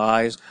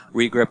lies,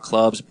 regrip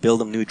clubs, build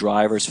them new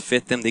drivers,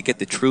 fit them. They get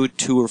the true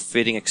tour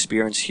fitting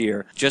experience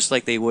here, just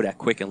like they would at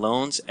Quicken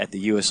Loans, at the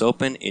U.S.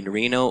 Open, in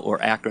Reno,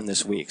 or Akron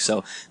this week.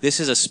 So this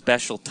is a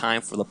special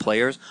time for the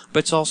players, but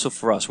it's also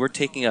for us. We're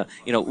taking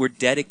we're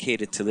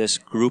dedicated to this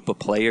group of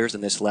players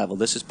and this level.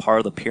 This is part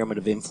of the pyramid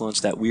of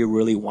influence that we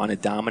really want to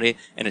dominate,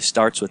 and it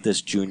starts with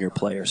this junior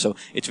player. So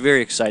it's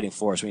very exciting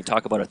for us. When you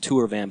talk about a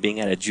tour van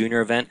being at a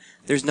junior event,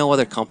 there's no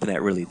other company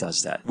that really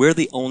does that. We're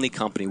the only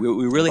company. We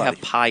really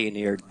have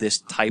pioneered this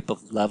type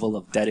of level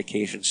of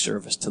dedication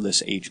service to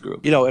this age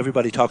group.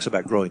 Everybody talks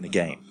about growing the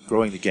game.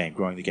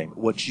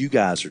 What you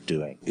guys are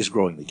doing is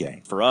growing the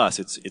game. For us,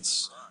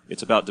 it's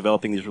about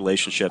developing these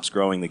relationships,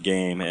 growing the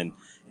game, and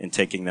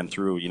taking them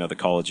through, the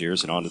college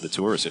years and onto the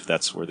tours if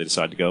that's where they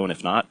decide to go. And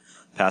if not,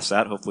 past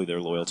that, hopefully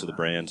they're loyal to the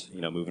brand,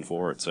 moving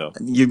forward. So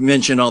you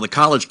mentioned all the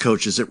college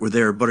coaches that were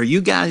there, but are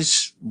you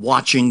guys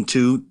watching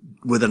too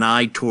with an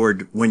eye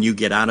toward when you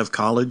get out of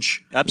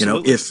college?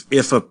 Absolutely.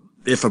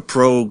 If a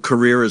pro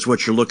career is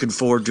what you're looking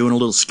for, doing a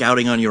little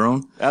scouting on your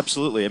own?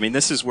 Absolutely. I mean,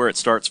 this is where it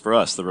starts for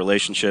us, the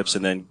relationships,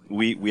 and then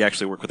we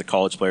actually work with the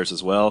college players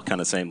as well,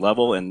 kind of same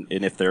level, and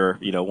if they're,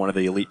 one of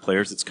the elite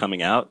players that's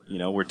coming out,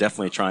 we're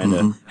definitely trying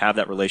to have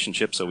that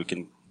relationship so we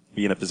can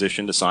be in a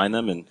position to sign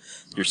them, and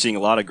you're seeing a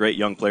lot of great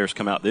young players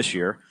come out this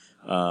year.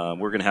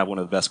 We're going to have one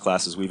of the best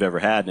classes we've ever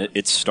had, and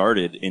it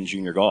started in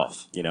junior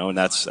golf, and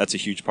that's a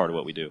huge part of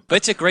what we do. But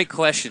it's a great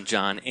question,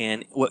 John,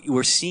 and what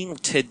we're seeing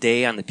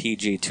today on the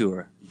PGA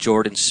Tour,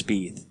 Jordan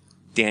Spieth,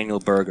 Daniel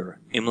Berger,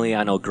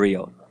 Emiliano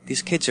Grillo,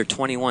 these kids are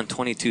 21,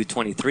 22,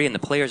 23, and the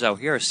players out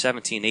here are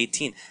 17,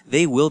 18.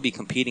 They will be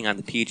competing on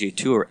the PGA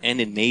Tour and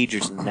in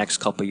majors in the next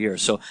couple of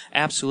years. So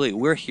absolutely,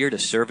 we're here to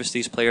service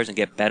these players and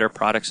get better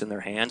products in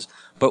their hands,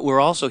 but we're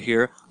also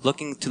here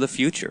looking to the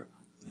future.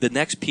 The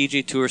next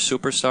PGA Tour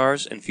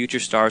superstars and future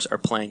stars are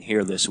playing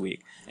here this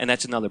week, and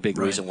that's another big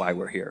reason why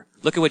we're here.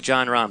 Look at what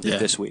Jon Rahm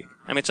did this week.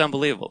 I mean, it's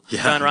unbelievable.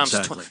 Yeah, Jon Rahm's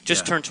exactly.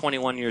 just turned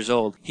 21 years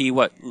old. He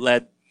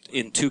led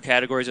in 2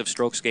 categories of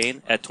strokes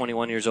gained at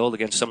 21 years old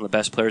against some of the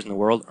best players in the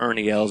world,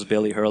 Ernie Els,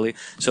 Billy Hurley.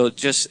 So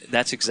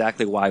that's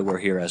exactly why we're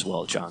here as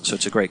well, John. So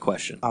it's a great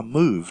question. I'm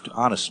moved,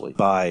 honestly,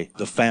 by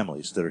the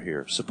families that are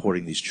here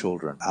supporting these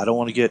children. I don't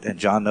want to get, and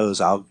John knows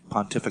I'll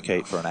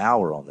pontificate for an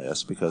hour on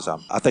this because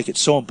I think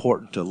it's so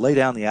important to lay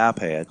down the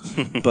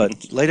iPad,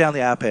 but lay down the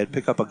iPad,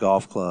 pick up a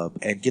golf club,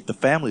 and get the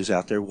families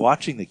out there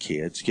watching the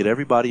kids, get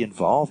everybody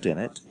involved in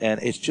it. And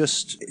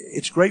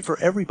it's great for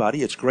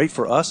everybody. It's great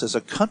for us as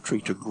a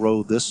country to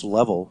grow this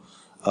level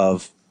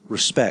of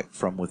respect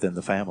from within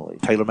the family.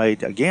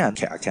 TaylorMade, again,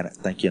 I can't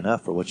thank you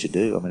enough for what you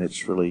do. I mean,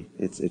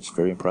 it's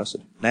very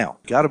impressive. Now,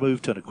 got to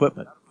move to an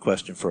equipment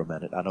question for a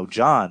minute. I know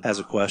John has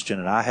a question,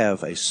 and I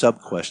have a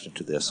sub-question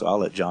to this, so I'll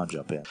let John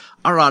jump in.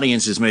 Our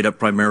audience is made up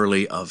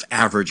primarily of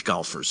average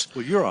golfers.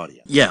 Well, your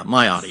audience. Yeah,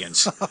 my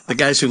audience. The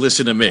guys who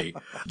listen to me.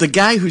 The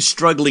guy who's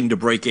struggling to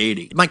break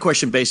 80. My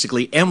question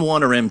basically,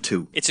 M1 or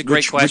M2? It's a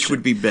great question. Which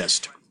would be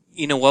best?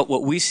 You know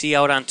what we see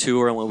out on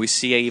tour and what we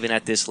see even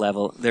at this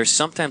level, there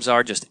sometimes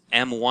are just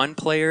M1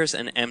 players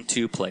and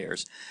M2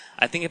 players.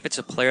 I think if it's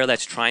a player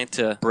that's trying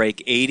to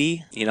break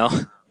 80,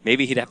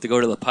 Maybe he'd have to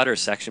go to the putter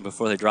section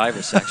before the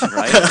driver section,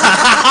 right?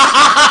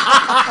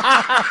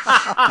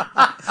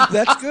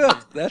 That's good.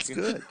 That's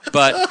good.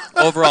 But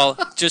overall,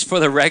 just for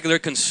the regular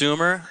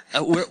consumer,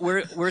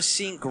 we're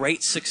seeing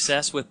great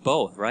success with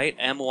both, right?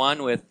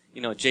 M1 with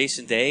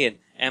Jason Day and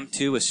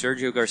M2 with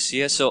Sergio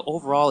Garcia. So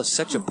overall, it's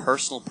such a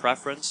personal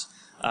preference,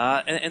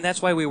 and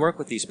that's why we work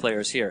with these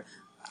players here.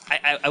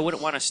 I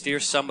wouldn't want to steer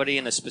somebody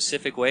in a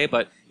specific way,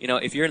 but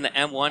if you're in the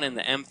M1 and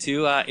the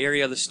M2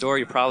 area of the store,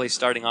 you're probably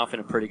starting off in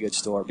a pretty good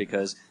store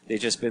because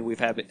we've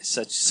had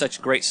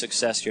such great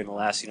success here in the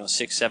last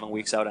 6-7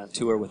 weeks out on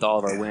tour with all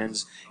of our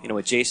wins.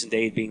 With Jason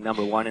Day being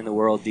number 1 in the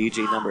world,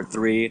 DJ number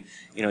 3,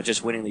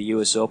 just winning the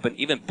U.S. Open.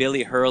 Even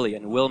Billy Hurley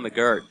and Will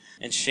McGirt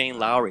and Shane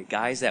Lowry,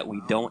 guys that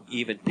we don't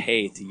even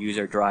pay to use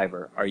our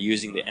driver, are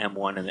using the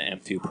M1 and the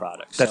M2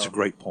 products. That's a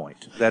great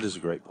point. That is a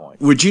great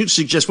point. Would you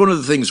suggest, one of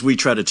the things we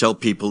try to tell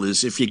people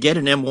is if you get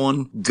an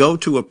M1, go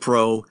to a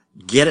pro,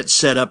 get it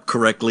set up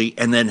correctly,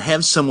 and then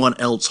have someone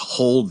else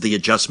hold the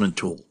adjustment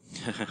tool.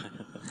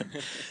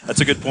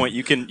 That's a good point.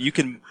 You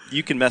can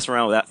mess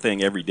around with that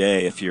thing every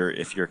day if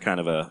you're kind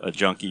of a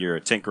junkie or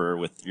a tinkerer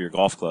with your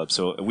golf club.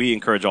 So we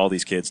encourage all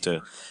these kids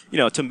to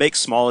make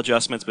small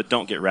adjustments, but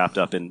don't get wrapped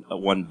up in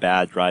one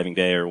bad driving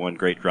day or one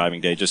great driving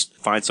day. Just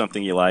find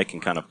something you like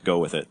and kind of go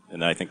with it.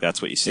 And I think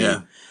that's what you see.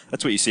 Yeah.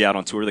 That's what you see out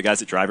on tour. The guys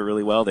that drive it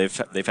really well,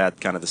 they've had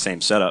kind of the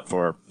same setup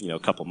for a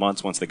couple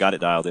months. Once they got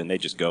it dialed in, they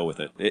just go with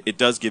it. It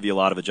does give you a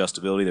lot of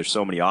adjustability. There's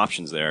so many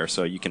options there,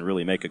 so you can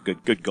really make a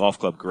good golf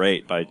club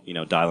great by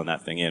dialing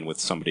that thing in with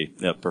somebody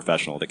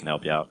professional that can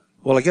help you out.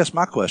 Well, I guess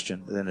my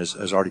question then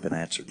has already been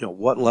answered.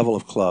 What level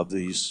of club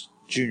these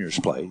juniors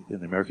play in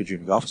the American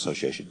Junior Golf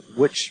Association?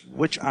 Which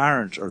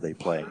irons are they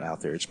playing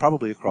out there? It's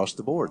probably across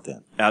the board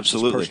then.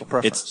 Absolutely. It's personal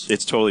preference.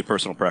 It's totally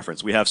personal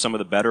preference. We have some of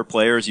the better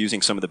players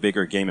using some of the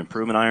bigger game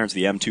improvement irons,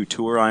 the M2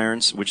 Tour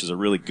irons, which is a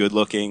really good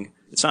looking.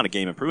 It's not a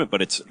game improvement,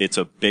 but it's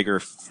a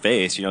bigger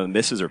face. The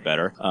misses are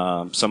better.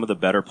 Some of the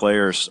better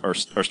players are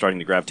starting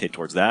to gravitate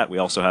towards that. We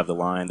also have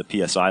the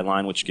PSI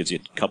line, which gives you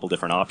a couple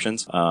different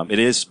options. It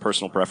is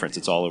personal preference.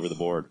 It's all over the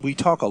board. We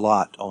talk a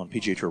lot on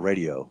PGA Tour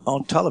Radio.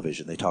 On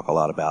television, they talk a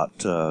lot about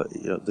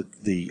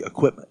the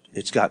equipment.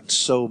 It's gotten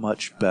so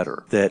much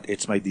better that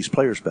it's made these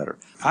players better.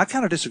 I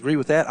kind of disagree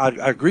with that. I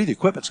agree the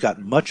equipment's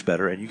gotten much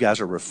better, and you guys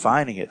are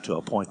refining it to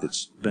a point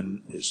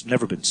it's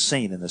never been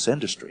seen in this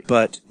industry.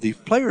 But the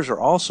players are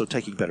also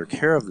taking better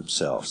care of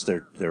themselves.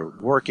 They're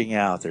working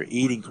out. They're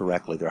eating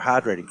correctly. They're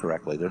hydrating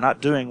correctly. They're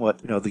not doing what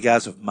the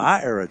guys of my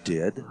era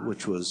did,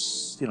 which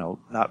was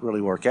not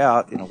really work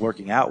out.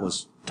 Working out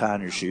was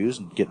tying your shoes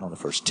and getting on the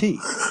first tee.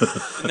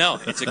 No,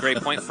 it's a great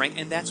point, Frank.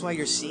 And that's why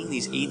you're seeing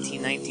these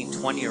 18, 19,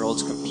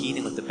 20-year-olds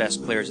competing with the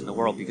best players in the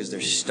world, because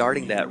they're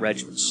starting that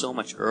regimen so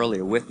much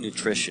earlier with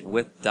nutrition,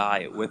 with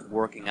diet, with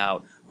working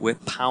out,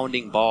 with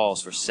pounding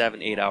balls for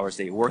 7-8 hours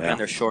a day, working on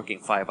their short game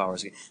 5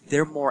 hours a day.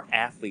 They're more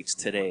athletes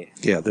today.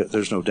 Yeah,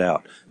 there's no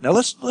doubt. Now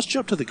let's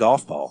jump to the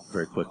golf ball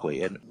very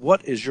quickly. And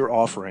what is your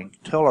offering?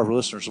 Tell our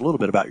listeners a little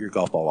bit about your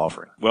golf ball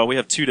offering. Well, we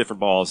have two different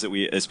balls that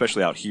we,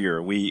 especially out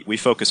here, we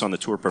focus on the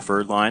Tour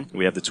Preferred line.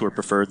 We have the Tour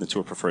Preferred and the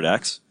Tour Preferred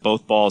X.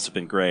 Both balls have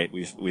been great.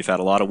 We've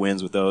had a lot of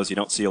wins with those. You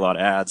don't see a lot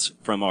of ads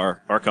from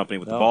our company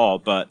with the ball,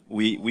 but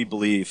we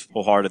believe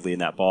wholeheartedly in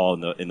that ball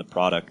and in the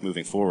product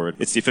moving forward.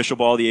 It's the official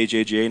ball of the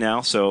AJGA now,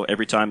 so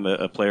every time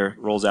a player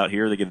rolls out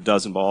here, they get a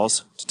dozen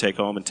balls to take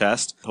home and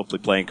test, hopefully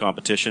play in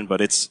competition,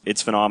 but it's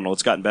phenomenal.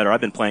 It's gotten better.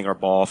 I've been playing our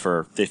ball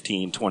for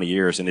 15, 20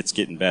 years, and it's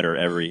getting better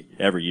every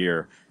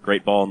year.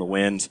 Great ball in the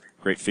wind,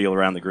 great feel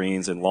around the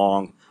greens, and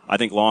long. I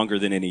think longer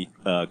than any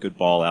good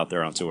ball out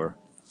there on tour.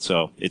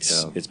 So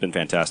it's been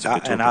fantastic.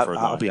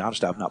 I'll be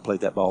honest, I've not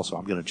played that ball, so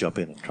I'm going to jump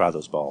in and try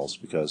those balls,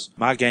 because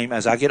my game,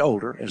 as I get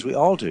older, as we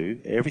all do,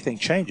 everything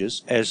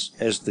changes. As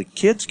the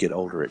kids get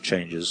older, it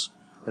changes,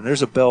 and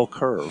there's a bell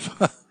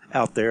curve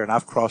out there, and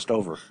I've crossed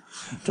over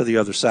to the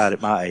other side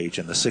at my age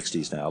in the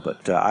 60s now.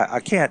 But I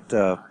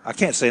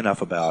can't say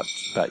enough about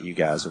you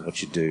guys and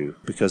what you do,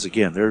 because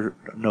again, there are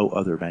no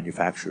other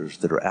manufacturers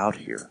that are out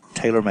here.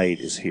 TaylorMade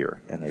is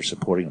here, and they're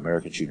supporting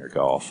American Junior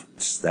Golf.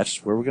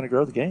 That's where we're going to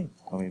grow the game.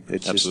 I mean,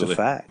 it's Absolutely. just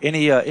a fact.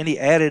 Any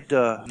added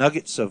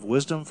nuggets of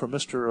wisdom from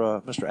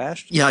Mr.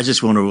 Ashton? Yeah, I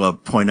just want to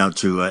point out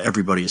to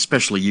everybody,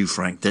 especially you,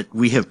 Frank, that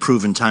we have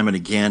proven time and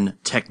again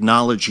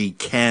technology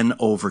can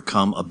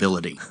overcome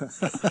ability.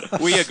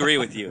 We agree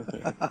with you.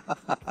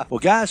 Well,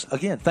 guys,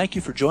 again, thank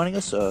you for joining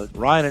us.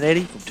 Ryan and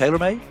Eddie from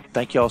TaylorMade,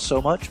 thank you all so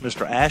much.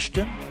 Mr.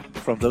 Ashton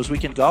from Those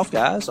Weekend Golf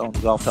Guys on the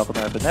Golf Talk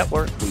America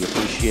Network, we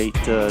appreciate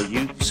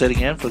you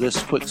sitting in for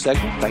this quick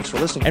segment. Thanks for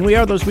listening. And we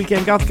are Those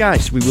Weekend Golf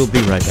Guys. We will be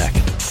right back.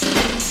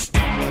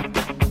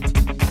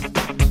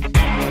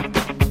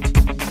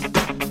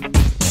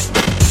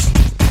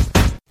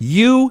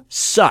 You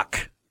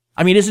suck.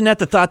 I mean, isn't that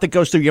the thought that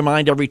goes through your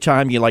mind every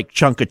time you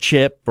chunk a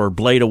chip or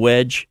blade a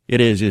wedge? It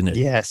is, isn't it?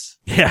 Yes.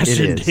 Yes, it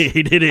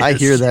indeed. is. It is. I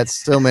hear that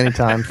so many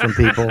times from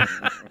people.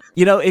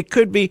 You know, it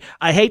could be,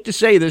 I hate to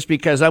say this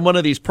because I'm one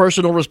of these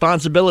personal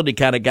responsibility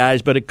kind of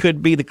guys, but it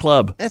could be the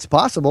club. It's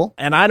possible.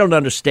 And I don't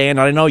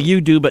understand. I know you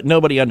do, but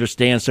nobody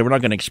understands, so we're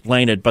not going to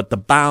explain it. But the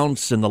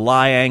bounce and the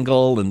lie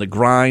angle and the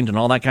grind and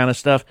all that kind of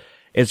stuff,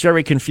 it's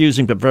very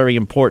confusing but very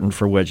important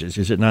for wedges.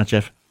 Is it not,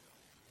 Jeff?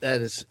 That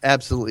is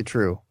absolutely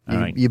true.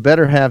 Right. You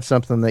better have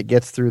something that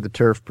gets through the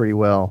turf pretty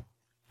well.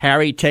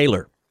 Harry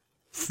Taylor,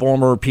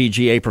 former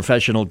PGA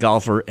professional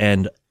golfer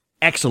and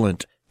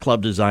excellent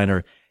club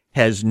designer,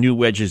 has new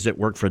wedges that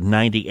work for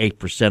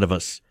 98% of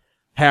us.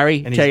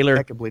 Harry And Taylor,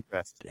 impeccably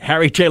dressed.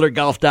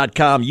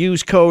 HarryTaylorGolf.com.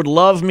 Use code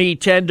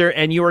LOVEMeTender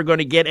and you are going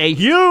to get a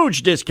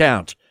huge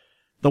discount.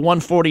 The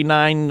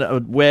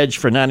 149 wedge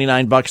for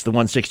 $99, the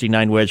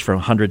 169 wedge for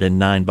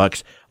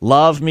 $109.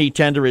 Love Me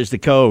Tender is the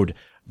code.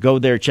 Go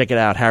there, check it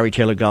out,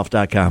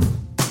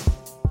 HarryTaylorGolf.com.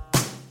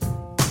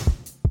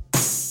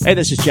 Hey,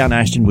 this is John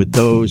Ashton with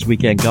Those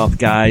Weekend Golf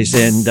Guys.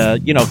 And,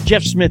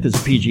 Jeff Smith is a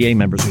PGA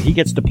member, so he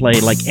gets to play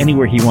like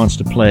anywhere he wants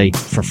to play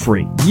for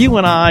free. You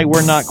and I,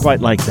 we're not quite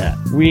like that.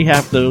 We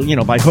have to,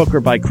 by hook or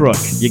by crook.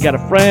 You got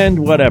a friend,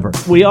 whatever.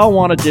 We all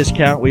want a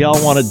discount. We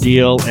all want a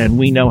deal, and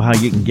we know how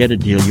you can get a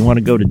deal. You want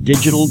to go to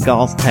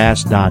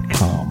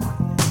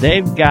digitalgolfpass.com.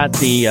 They've got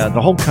the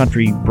whole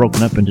country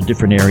broken up into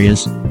different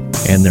areas,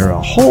 and there are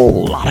a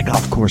whole lot of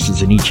golf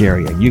courses in each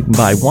area. You can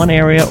buy one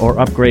area or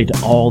upgrade to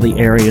all the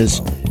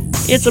areas.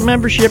 It's a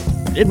membership.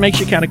 It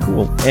makes you kind of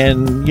cool.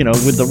 And,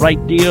 with the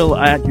right deal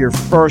at your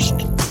first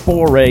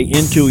foray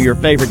into your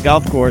favorite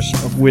golf course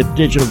with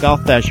Digital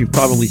Golf Pass, you've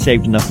probably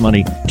saved enough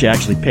money to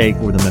actually pay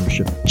for the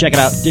membership. Check it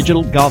out,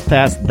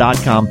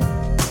 digitalgolfpass.com.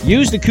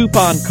 Use the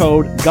coupon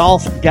code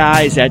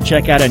GOLFGUYS at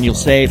checkout and you'll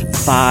save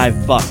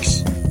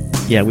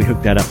 $5. Yeah, we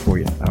hooked that up for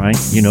you. All right.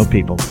 You know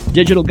people.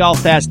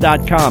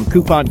 Digitalgolfpass.com.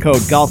 Coupon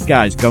code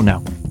GOLFGUYS. Go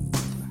now.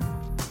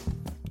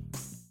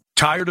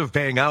 Tired of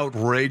paying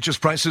outrageous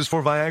prices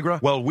for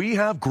Viagra? Well, we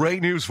have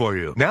great news for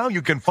you. Now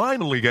you can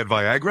finally get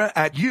Viagra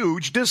at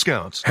huge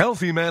discounts.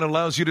 Healthy Man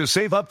allows you to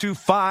save up to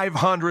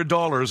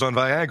 $500 on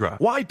Viagra.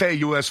 Why pay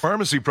U.S.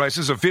 pharmacy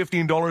prices of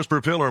 $15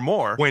 per pill or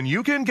more when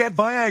you can get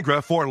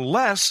Viagra for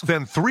less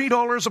than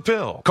 $3 a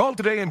pill? Call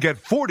today and get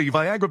 40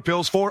 Viagra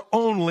pills for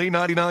only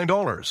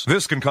 $99.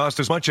 This can cost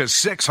as much as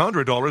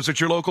 $600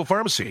 at your local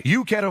pharmacy.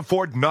 You can't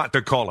afford not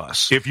to call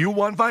us. If you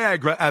want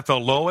Viagra at the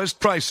lowest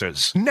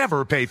prices,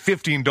 never pay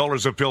 $15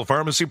 a pill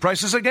pharmacy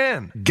prices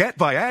again. Get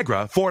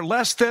Viagra for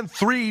less than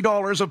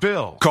 $3 a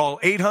pill. Call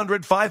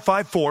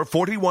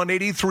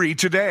 800-554-4183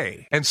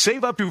 today and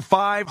save up to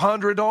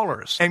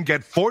 $500 and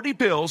get 40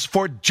 pills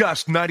for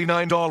just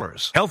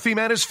 $99. Healthy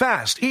Man is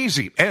fast,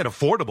 easy, and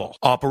affordable.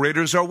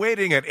 Operators are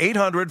waiting at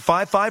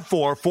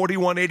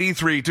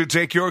 800-554-4183 to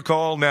take your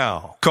call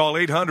now. Call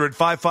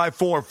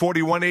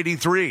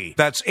 800-554-4183.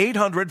 That's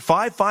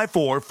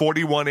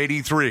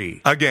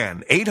 800-554-4183.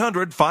 Again,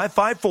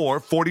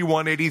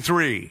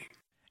 800-554-4183.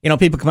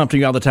 People come up to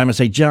me all the time and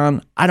say,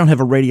 John, I don't have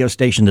a radio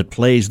station that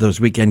plays Those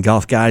Weekend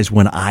Golf Guys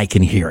when I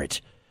can hear it.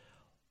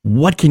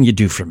 What can you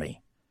do for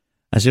me?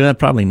 I say, well,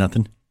 probably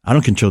nothing. I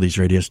don't control these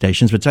radio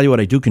stations, but tell you what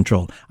I do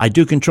control. I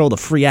do control the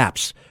free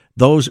apps.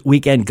 Those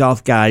Weekend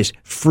Golf Guys,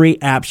 free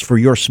apps for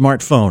your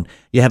smartphone.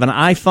 You have an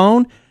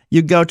iPhone,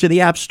 you go to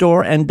the App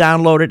Store and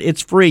download it.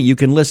 It's free. You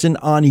can listen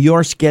on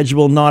your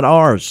schedule, not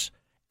ours,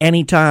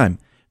 anytime.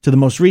 To the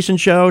most recent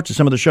show, to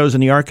some of the shows in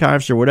the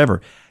archives or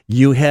whatever.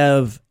 You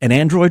have an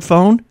Android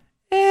phone?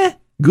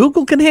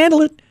 Google can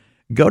handle it.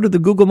 Go to the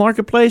Google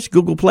Marketplace,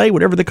 Google Play,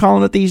 whatever they're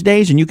calling it these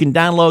days, and you can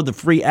download the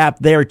free app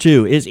there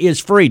too.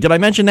 Is free. Did I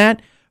mention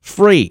that?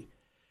 Free.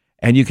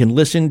 And you can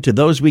listen to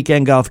Those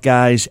Weekend Golf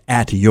Guys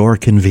at your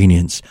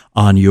convenience,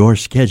 on your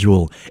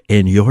schedule,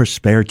 in your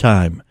spare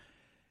time.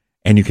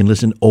 And you can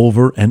listen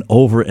over and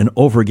over and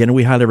over again, and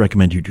we highly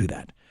recommend you do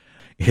that.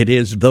 It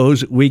is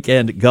Those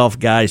Weekend Golf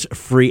Guys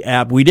free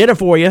app. We did it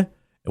for you.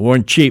 It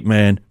weren't cheap,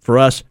 man. For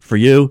us, for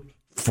you,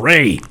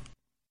 free.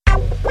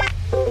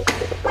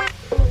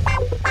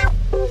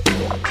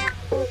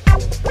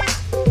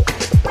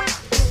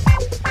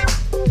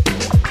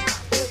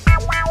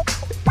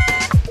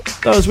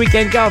 Those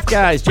Weekend Golf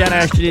Guys. John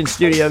Ashton in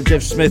studio.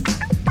 Jeff Smith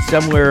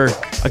somewhere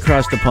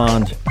across the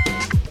pond.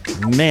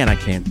 Man, I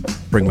can't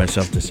bring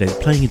myself to say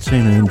it. Playing at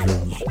St.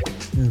 Andrews.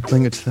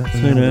 Playing at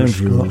St.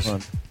 Andrews.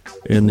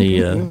 In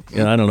the,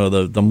 I don't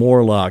know, the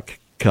Morlock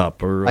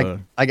Cup or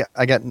I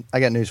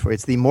got news for you.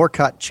 It's the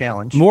Morcott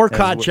Challenge.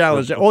 Morcott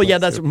Challenge. Oh yeah,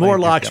 that's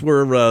Morlocks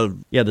were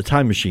the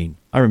time machine.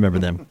 I remember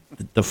them.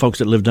 the folks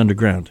that lived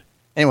underground.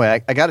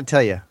 Anyway, I got to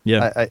tell you,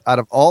 out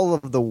of all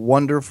of the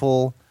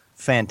wonderful,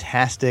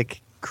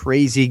 fantastic,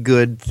 crazy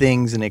good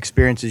things and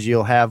experiences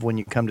you'll have when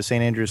you come to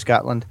St. Andrews,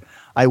 Scotland,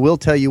 I will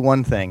tell you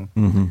one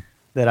thing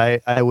that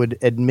I would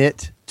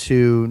admit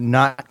to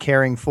not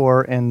caring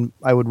for, and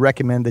I would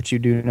recommend that you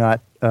do not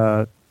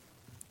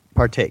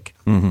partake.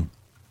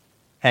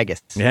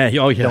 Haggis. Yeah.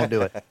 Oh, yeah. Don't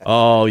do it.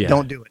 Oh, yeah.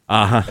 Don't do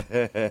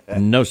it.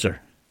 No, sir.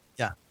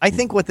 Yeah. I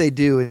think what they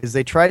do is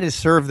they try to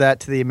serve that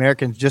to the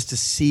Americans just to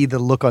see the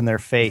look on their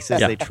face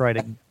as they try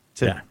to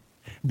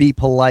be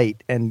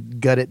polite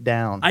and gut it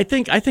down. I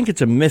think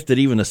it's a myth that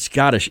even the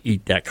Scottish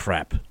eat that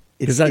crap.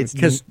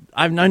 Because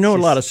I know a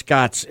lot of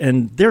Scots,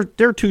 and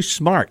they're too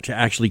smart to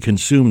actually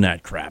consume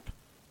that crap.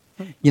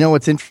 You know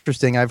what's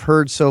interesting? I've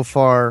heard so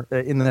far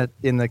in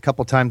the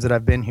couple times that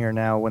I've been here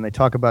now, when they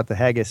talk about the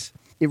haggis,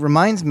 it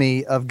reminds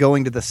me of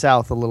going to the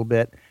South a little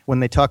bit when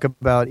they talk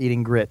about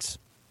eating grits,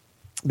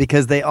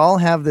 because they all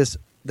have this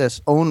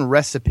own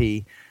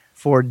recipe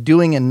for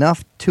doing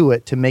enough to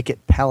it to make it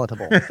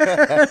palatable.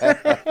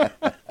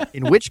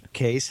 In which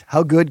case,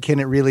 how good can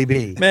it really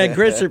be? Man,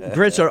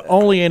 grits are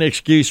only an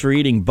excuse for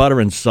eating butter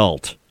and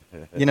salt.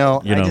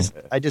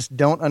 I just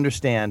don't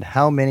understand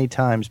how many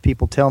times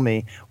people tell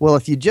me, well,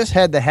 if you just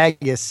had the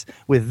haggis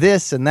with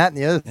this and that and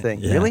the other thing.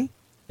 Yeah. Really?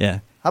 Yeah.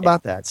 How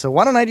about that? So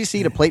why don't I just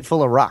eat a plate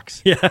full of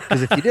rocks? Yeah.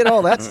 Because if you did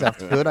all that stuff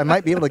to it, I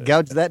might be able to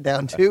gouge that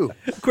down too.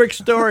 Quick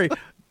story.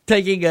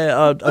 Taking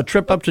a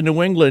trip up to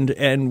New England,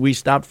 and we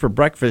stopped for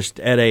breakfast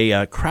at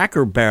a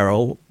Cracker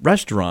Barrel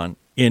restaurant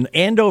in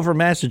Andover,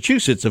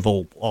 Massachusetts, of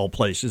all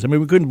places. I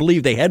mean, we couldn't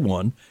believe they had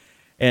one.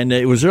 And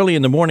it was early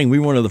in the morning. We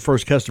were one of the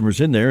first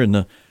customers in there, and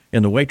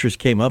the waitress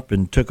came up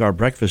and took our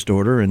breakfast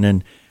order, and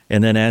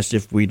then asked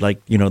if we'd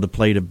like, the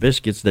plate of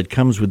biscuits that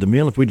comes with the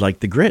meal, if we'd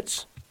like the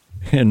grits.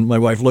 And my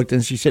wife looked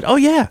and she said, "Oh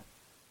yeah."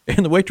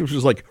 And the waitress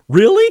was like,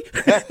 "Really?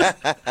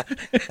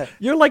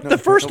 You're like the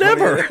first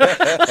ever."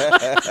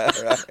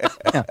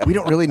 Yeah, we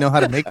don't really know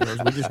how to make those.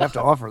 We just have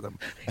to offer them.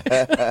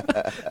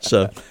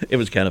 So it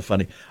was kind of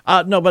funny.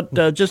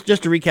 Just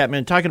to recap,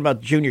 man, talking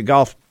about junior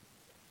golf,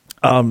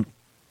 one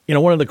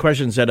of the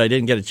questions that I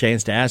didn't get a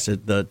chance to ask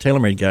the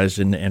TaylorMade guys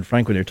and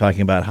Frank, when they're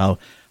talking about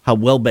how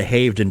well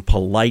behaved and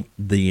polite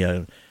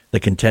the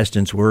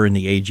contestants were in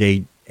the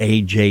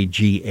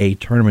AJGA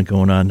tournament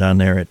going on down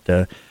there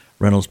at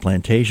Reynolds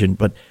Plantation.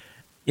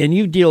 And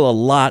you deal a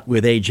lot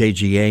with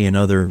AJGA and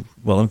other.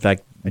 Well, in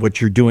fact, what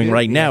you're doing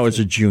right now is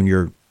a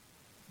junior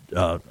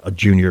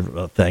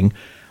thing.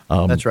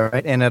 That's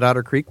right. And at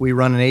Otter Creek, we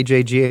run an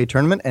AJGA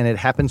tournament, and it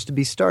happens to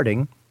be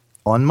starting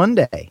on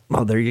Monday.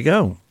 Well, there you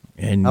go.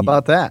 And how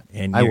about that?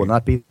 And I will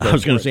not be there. I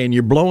was going to say, and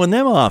you're blowing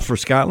them off for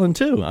Scotland,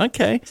 too.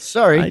 Okay.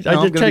 Sorry. I'm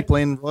going to be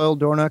playing Royal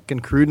Dornoch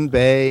and Cruden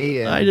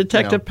Bay. And, I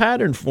detect a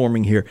pattern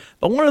forming here.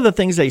 But one of the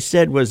things they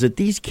said was that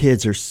these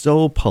kids are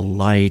so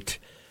polite,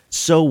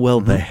 so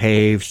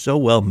well-behaved, so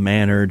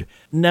well-mannered.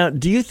 Now,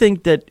 do you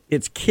think that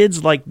it's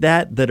kids like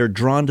that are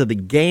drawn to the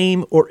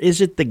game, or is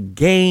it the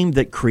game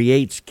that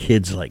creates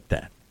kids like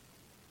that?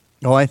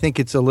 Oh, I think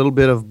it's a little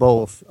bit of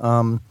both.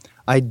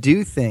 I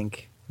do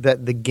think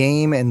that the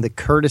game and the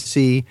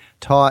courtesy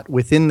taught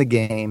within the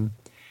game,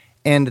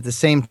 and at the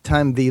same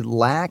time the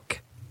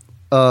lack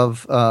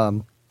of,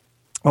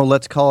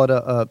 let's call it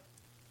a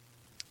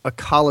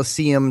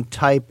Coliseum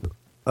type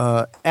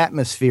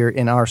atmosphere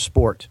in our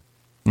sport.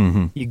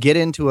 Mm-hmm. You get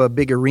into a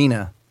big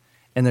arena,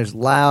 and there's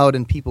loud,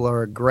 and people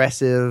are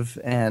aggressive,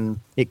 and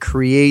it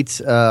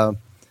creates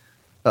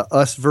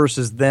us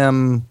versus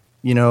them,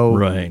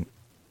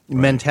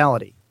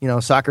 mentality.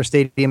 Soccer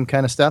stadium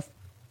kind of stuff.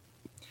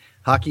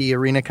 Hockey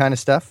arena kind of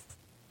stuff.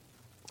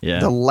 Yeah.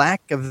 The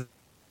lack of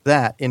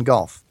that in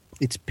golf.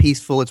 It's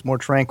peaceful. It's more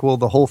tranquil.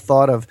 The whole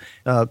thought of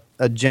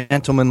a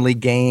gentlemanly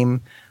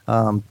game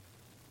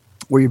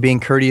where you're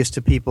being courteous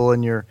to people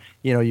and you're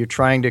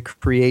trying to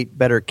create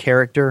better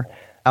character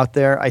out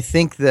there. I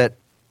think that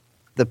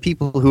the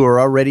people who are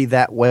already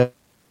that way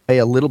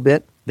a little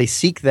bit, they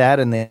seek that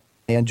and they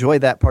enjoy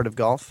that part of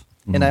golf.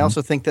 Mm-hmm. And I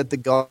also think that the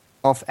golf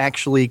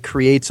actually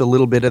creates a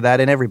little bit of that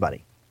in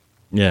everybody.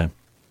 Yeah.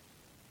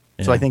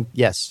 So I think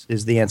yes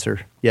is the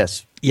answer.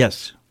 Yes.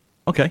 Yes.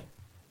 Okay.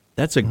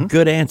 That's a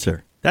good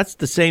answer. That's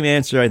the same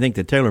answer I think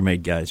the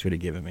TaylorMade guys would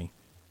have given me.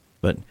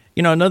 But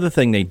another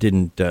thing they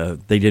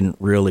didn't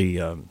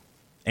really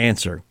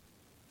answer.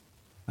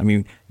 I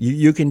mean,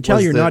 you can tell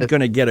you're not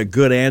going to get a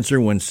good answer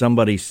when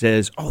somebody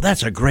says, "Oh,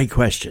 that's a great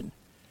question,"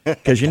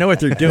 because what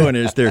they're doing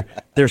is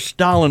they're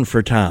stalling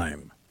for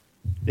time.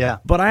 Yeah.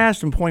 But I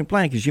asked them point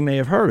blank, as you may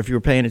have heard if you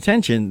were paying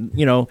attention.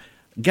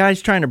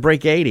 Guys trying to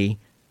break 80.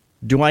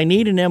 Do I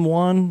need an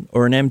M1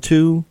 or an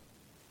M2?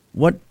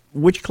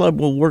 Which club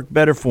will work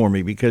better for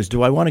me? Because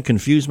do I want to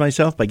confuse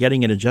myself by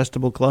getting an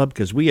adjustable club?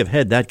 Because we have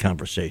had that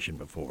conversation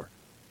before.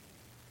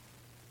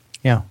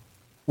 Yeah.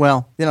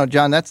 Well,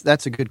 John,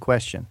 that's a good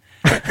question.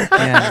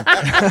 And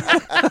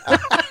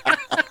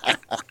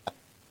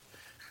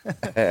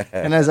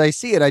as I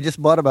see it, I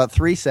just bought about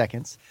 3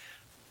 seconds.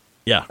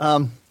 Yeah.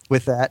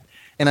 With that.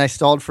 And I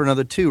stalled for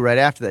another 2 right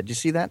after that. Did you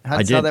see that?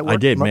 I did. That worked? I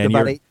did, man.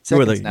 You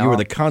were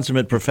the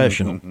consummate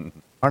professional.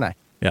 Aren't I?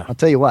 Yeah. I'll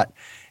tell you what.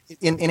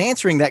 In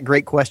answering that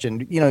great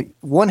question,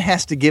 one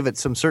has to give it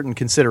some certain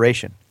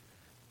consideration.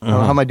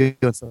 How am I doing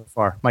so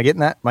far? Am I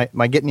getting that?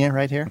 Am I getting you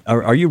right here?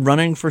 Are you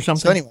running for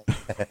something? So anyway,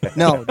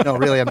 no,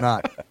 really, I'm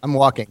not. I'm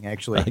walking,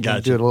 actually. I got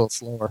you. Do it a little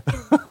slower.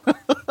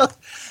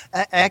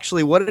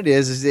 Actually, what it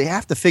is you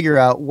have to figure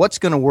out what's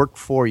going to work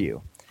for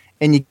you,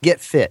 and you get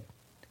fit.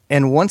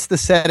 And once the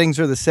settings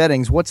are the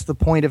settings, what's the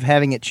point of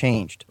having it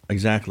changed?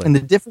 Exactly. And the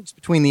difference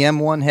between the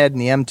M1 head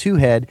and the M2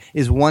 head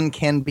is one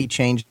can be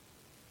changed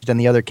and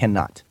the other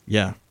cannot.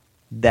 Yeah.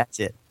 That's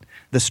it.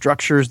 The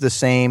structure is the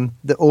same.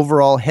 The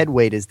overall head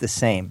weight is the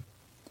same.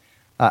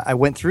 I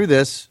went through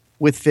this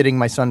with fitting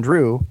my son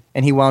Drew,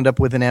 and he wound up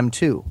with an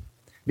M2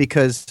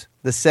 because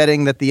the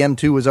setting that the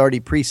M2 was already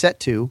preset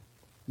to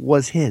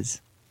was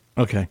his.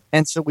 Okay.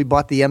 And so we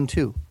bought the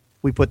M2.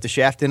 We put the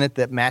shaft in it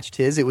that matched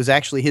his. It was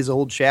actually his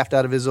old shaft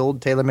out of his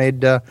old TaylorMade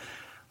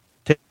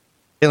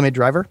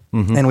driver.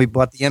 Mm-hmm. And we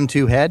bought the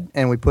M2 head,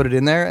 and we put it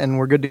in there, and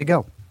we're good to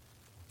go.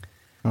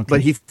 Okay.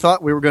 But he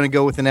thought we were going to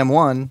go with an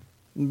M1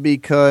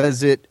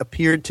 because it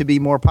appeared to be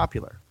more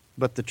popular.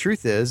 But the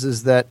truth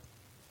is that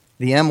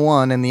the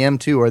M1 and the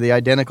M2 are the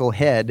identical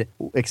head,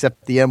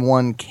 except the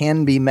M1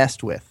 can be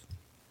messed with.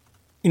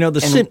 You know,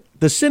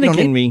 the cynic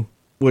in me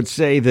would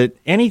say that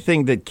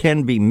anything that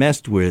can be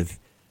messed with,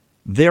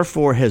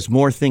 therefore, has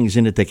more things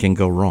in it that can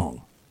go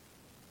wrong.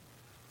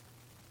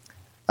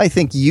 I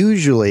think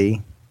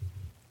usually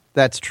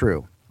that's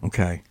true.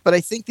 Okay. But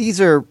I think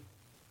these are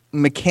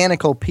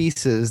mechanical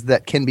pieces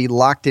that can be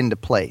locked into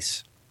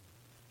place.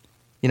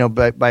 You know,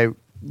 by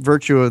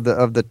virtue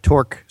of the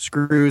torque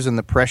screws and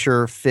the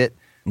pressure fit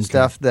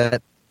stuff,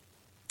 that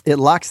it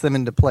locks them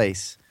into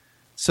place.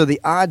 So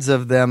the odds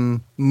of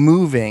them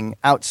moving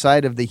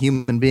outside of the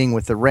human being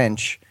with the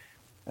wrench,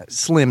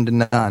 slim to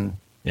none.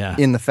 Yeah.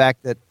 In the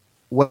fact that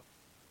what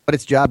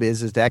its job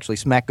is to actually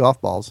smack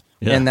golf balls,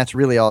 and that's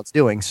really all it's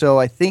doing. So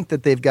I think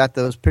that they've got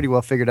those pretty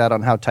well figured out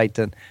on how tight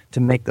to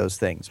make those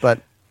things.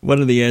 But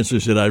one of the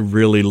answers that I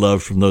really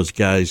loved from those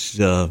guys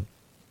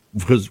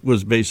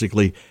was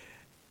basically,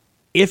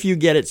 if you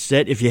get it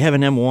set, if you have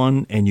an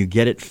M1 and you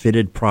get it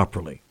fitted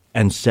properly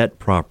and set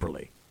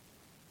properly,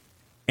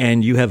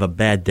 and you have a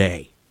bad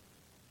day,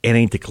 it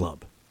ain't the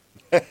club.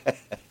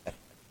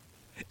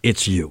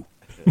 It's you.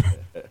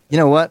 You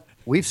know what?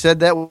 We've said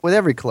that with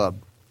every club.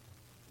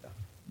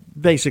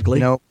 Basically.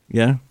 You know,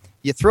 yeah.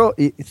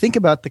 Think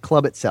about the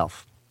club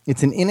itself.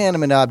 It's an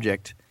inanimate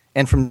object,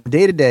 and from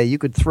day to day, you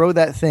could throw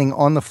that thing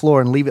on the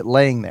floor and leave it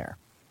laying there,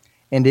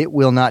 and it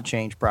will not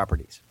change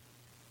properties.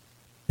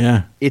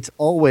 Yeah. It's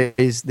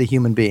always the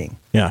human being.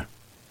 Yeah.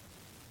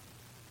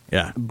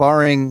 Yeah.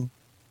 Barring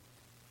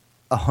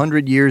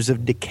 100 years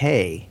of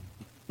decay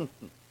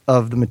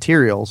of the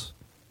materials,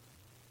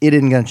 it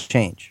isn't going to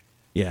change.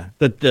 Yeah.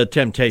 The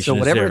temptation so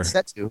whatever is there. it's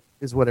set to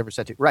is whatever it's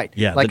set to. Right.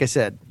 Yeah. Like I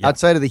said,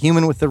 outside of the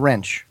human with the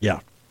wrench.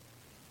 Yeah.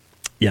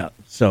 Yeah.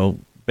 So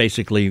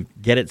basically,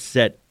 get it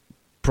set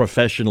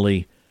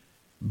professionally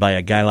by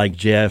a guy like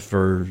Jeff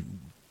or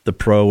the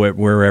pro at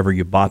wherever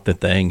you bought the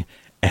thing,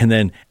 and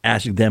then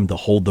ask them to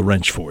hold the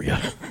wrench for you.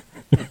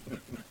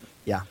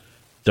 Yeah.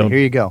 Don't, here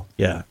you go.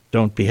 Yeah.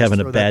 Don't be having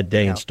a bad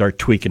day and start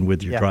tweaking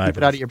with your driver. Keep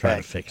it out of your try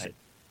bag. to fix it.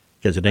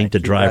 Because it ain't the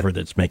driver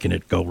that's making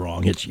it go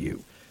wrong. It's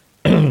you.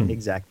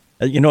 Exactly.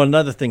 You know,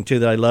 another thing, too,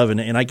 that I love,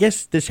 and I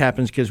guess this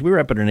happens because we were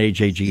up at an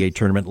AJGA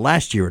tournament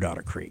last year at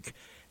Otter Creek,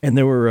 and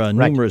there were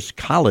numerous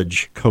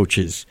college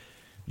coaches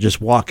just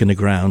walking the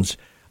grounds.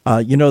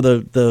 You know,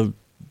 the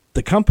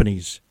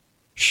companies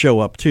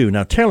show up, too.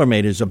 Now,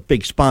 TaylorMade is a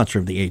big sponsor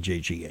of the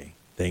AJGA.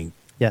 They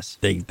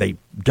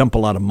dump a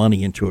lot of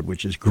money into it,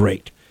 which is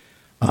great.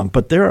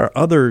 But there are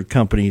other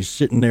companies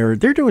sitting there.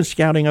 They're doing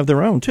scouting of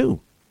their own, too,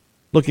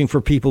 looking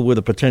for people with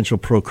a potential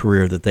pro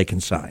career that they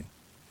can sign.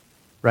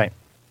 Right.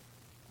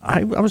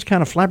 I was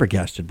kind of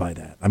flabbergasted by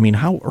that. I mean,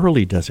 how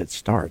early does it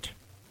start?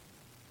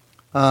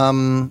 A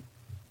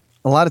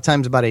lot of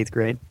times about 8th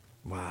grade.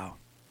 Wow.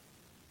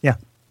 Yeah.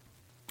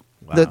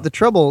 Wow. The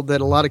trouble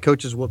that a lot of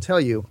coaches will tell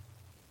you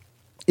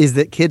is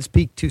that kids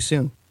peak too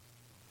soon.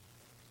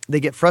 They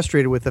get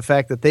frustrated with the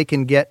fact that they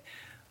can get,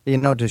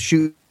 to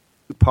shoot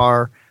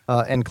par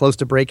and close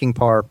to breaking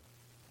par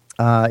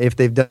if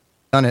they've done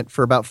it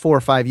for about 4 or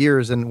 5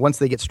 years, and once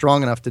they get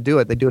strong enough to do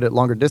it, they do it at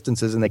longer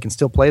distances, and they can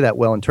still play that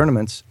well in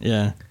tournaments.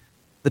 Yeah.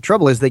 The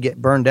trouble is they get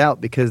burned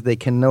out because they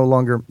can no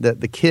longer,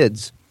 the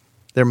kids,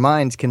 their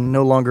minds can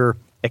no longer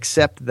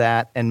accept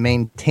that and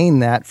maintain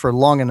that for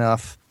long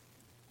enough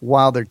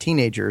while they're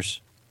teenagers.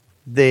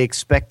 They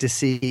expect to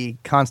see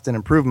constant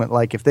improvement.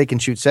 Like if they can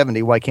shoot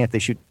 70, why can't they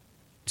shoot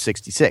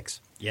 66?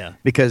 Yeah.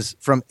 Because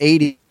from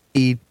 80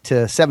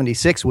 to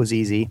 76 was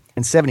easy,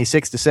 and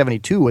 76 to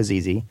 72 was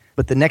easy,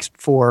 but the next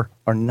 4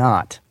 are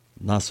not.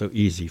 Not so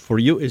easy. For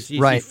you, it's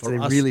easy. Right. For They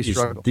us, really it's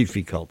struggle.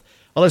 difficult.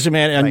 Well, listen,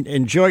 man,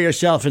 enjoy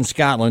yourself in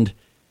Scotland.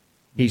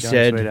 He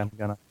said,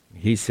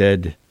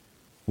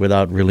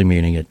 without really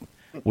meaning it.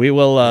 We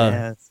will.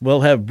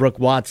 We'll have Brooke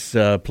Watts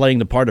playing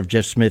the part of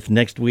Jeff Smith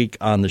next week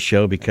on the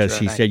show because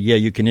he said, "Yeah,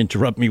 you can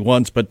interrupt me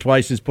once, but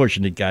twice is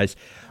pushing it, guys."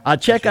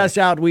 Check us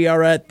out. We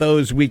are at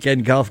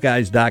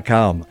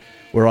thoseweekendgolfguys.com.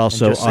 We're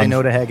also and just say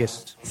no to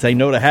haggis. Say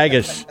no to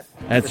haggis.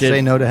 That's just it.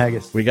 Say no to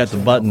haggis. We got the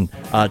button.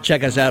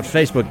 Check us out,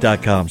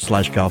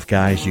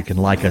 facebook.com/golfguys. You can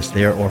like us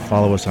there or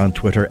follow us on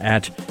Twitter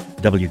at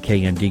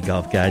WKND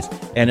Golf Guys.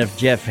 And if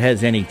Jeff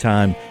has any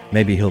time,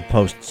 maybe he'll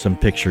post some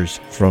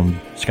pictures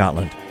from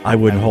Scotland. I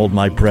wouldn't hold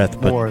my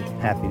breath, but more than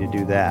happy to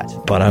do that.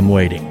 But I'm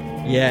waiting.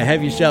 Yeah,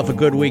 have yourself a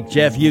good week,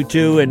 Jeff. You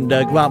too, and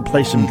go out and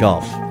play some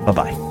golf.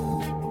 Bye-bye.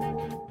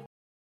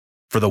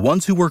 For the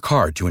ones who work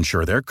hard to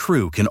ensure their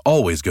crew can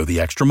always go the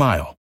extra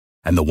mile,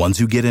 and the ones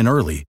who get in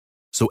early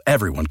so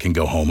everyone can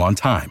go home on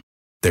time,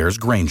 there's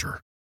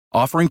Grainger,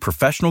 offering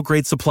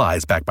professional-grade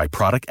supplies backed by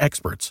product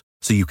experts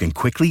so you can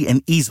quickly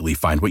and easily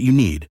find what you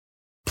need.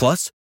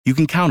 Plus, you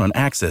can count on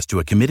access to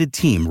a committed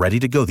team ready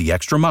to go the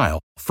extra mile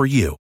for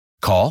you.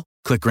 Call,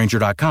 click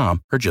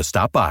Grainger.com, or just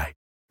stop by.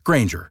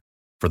 Grainger,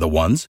 for the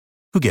ones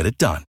who get it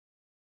done.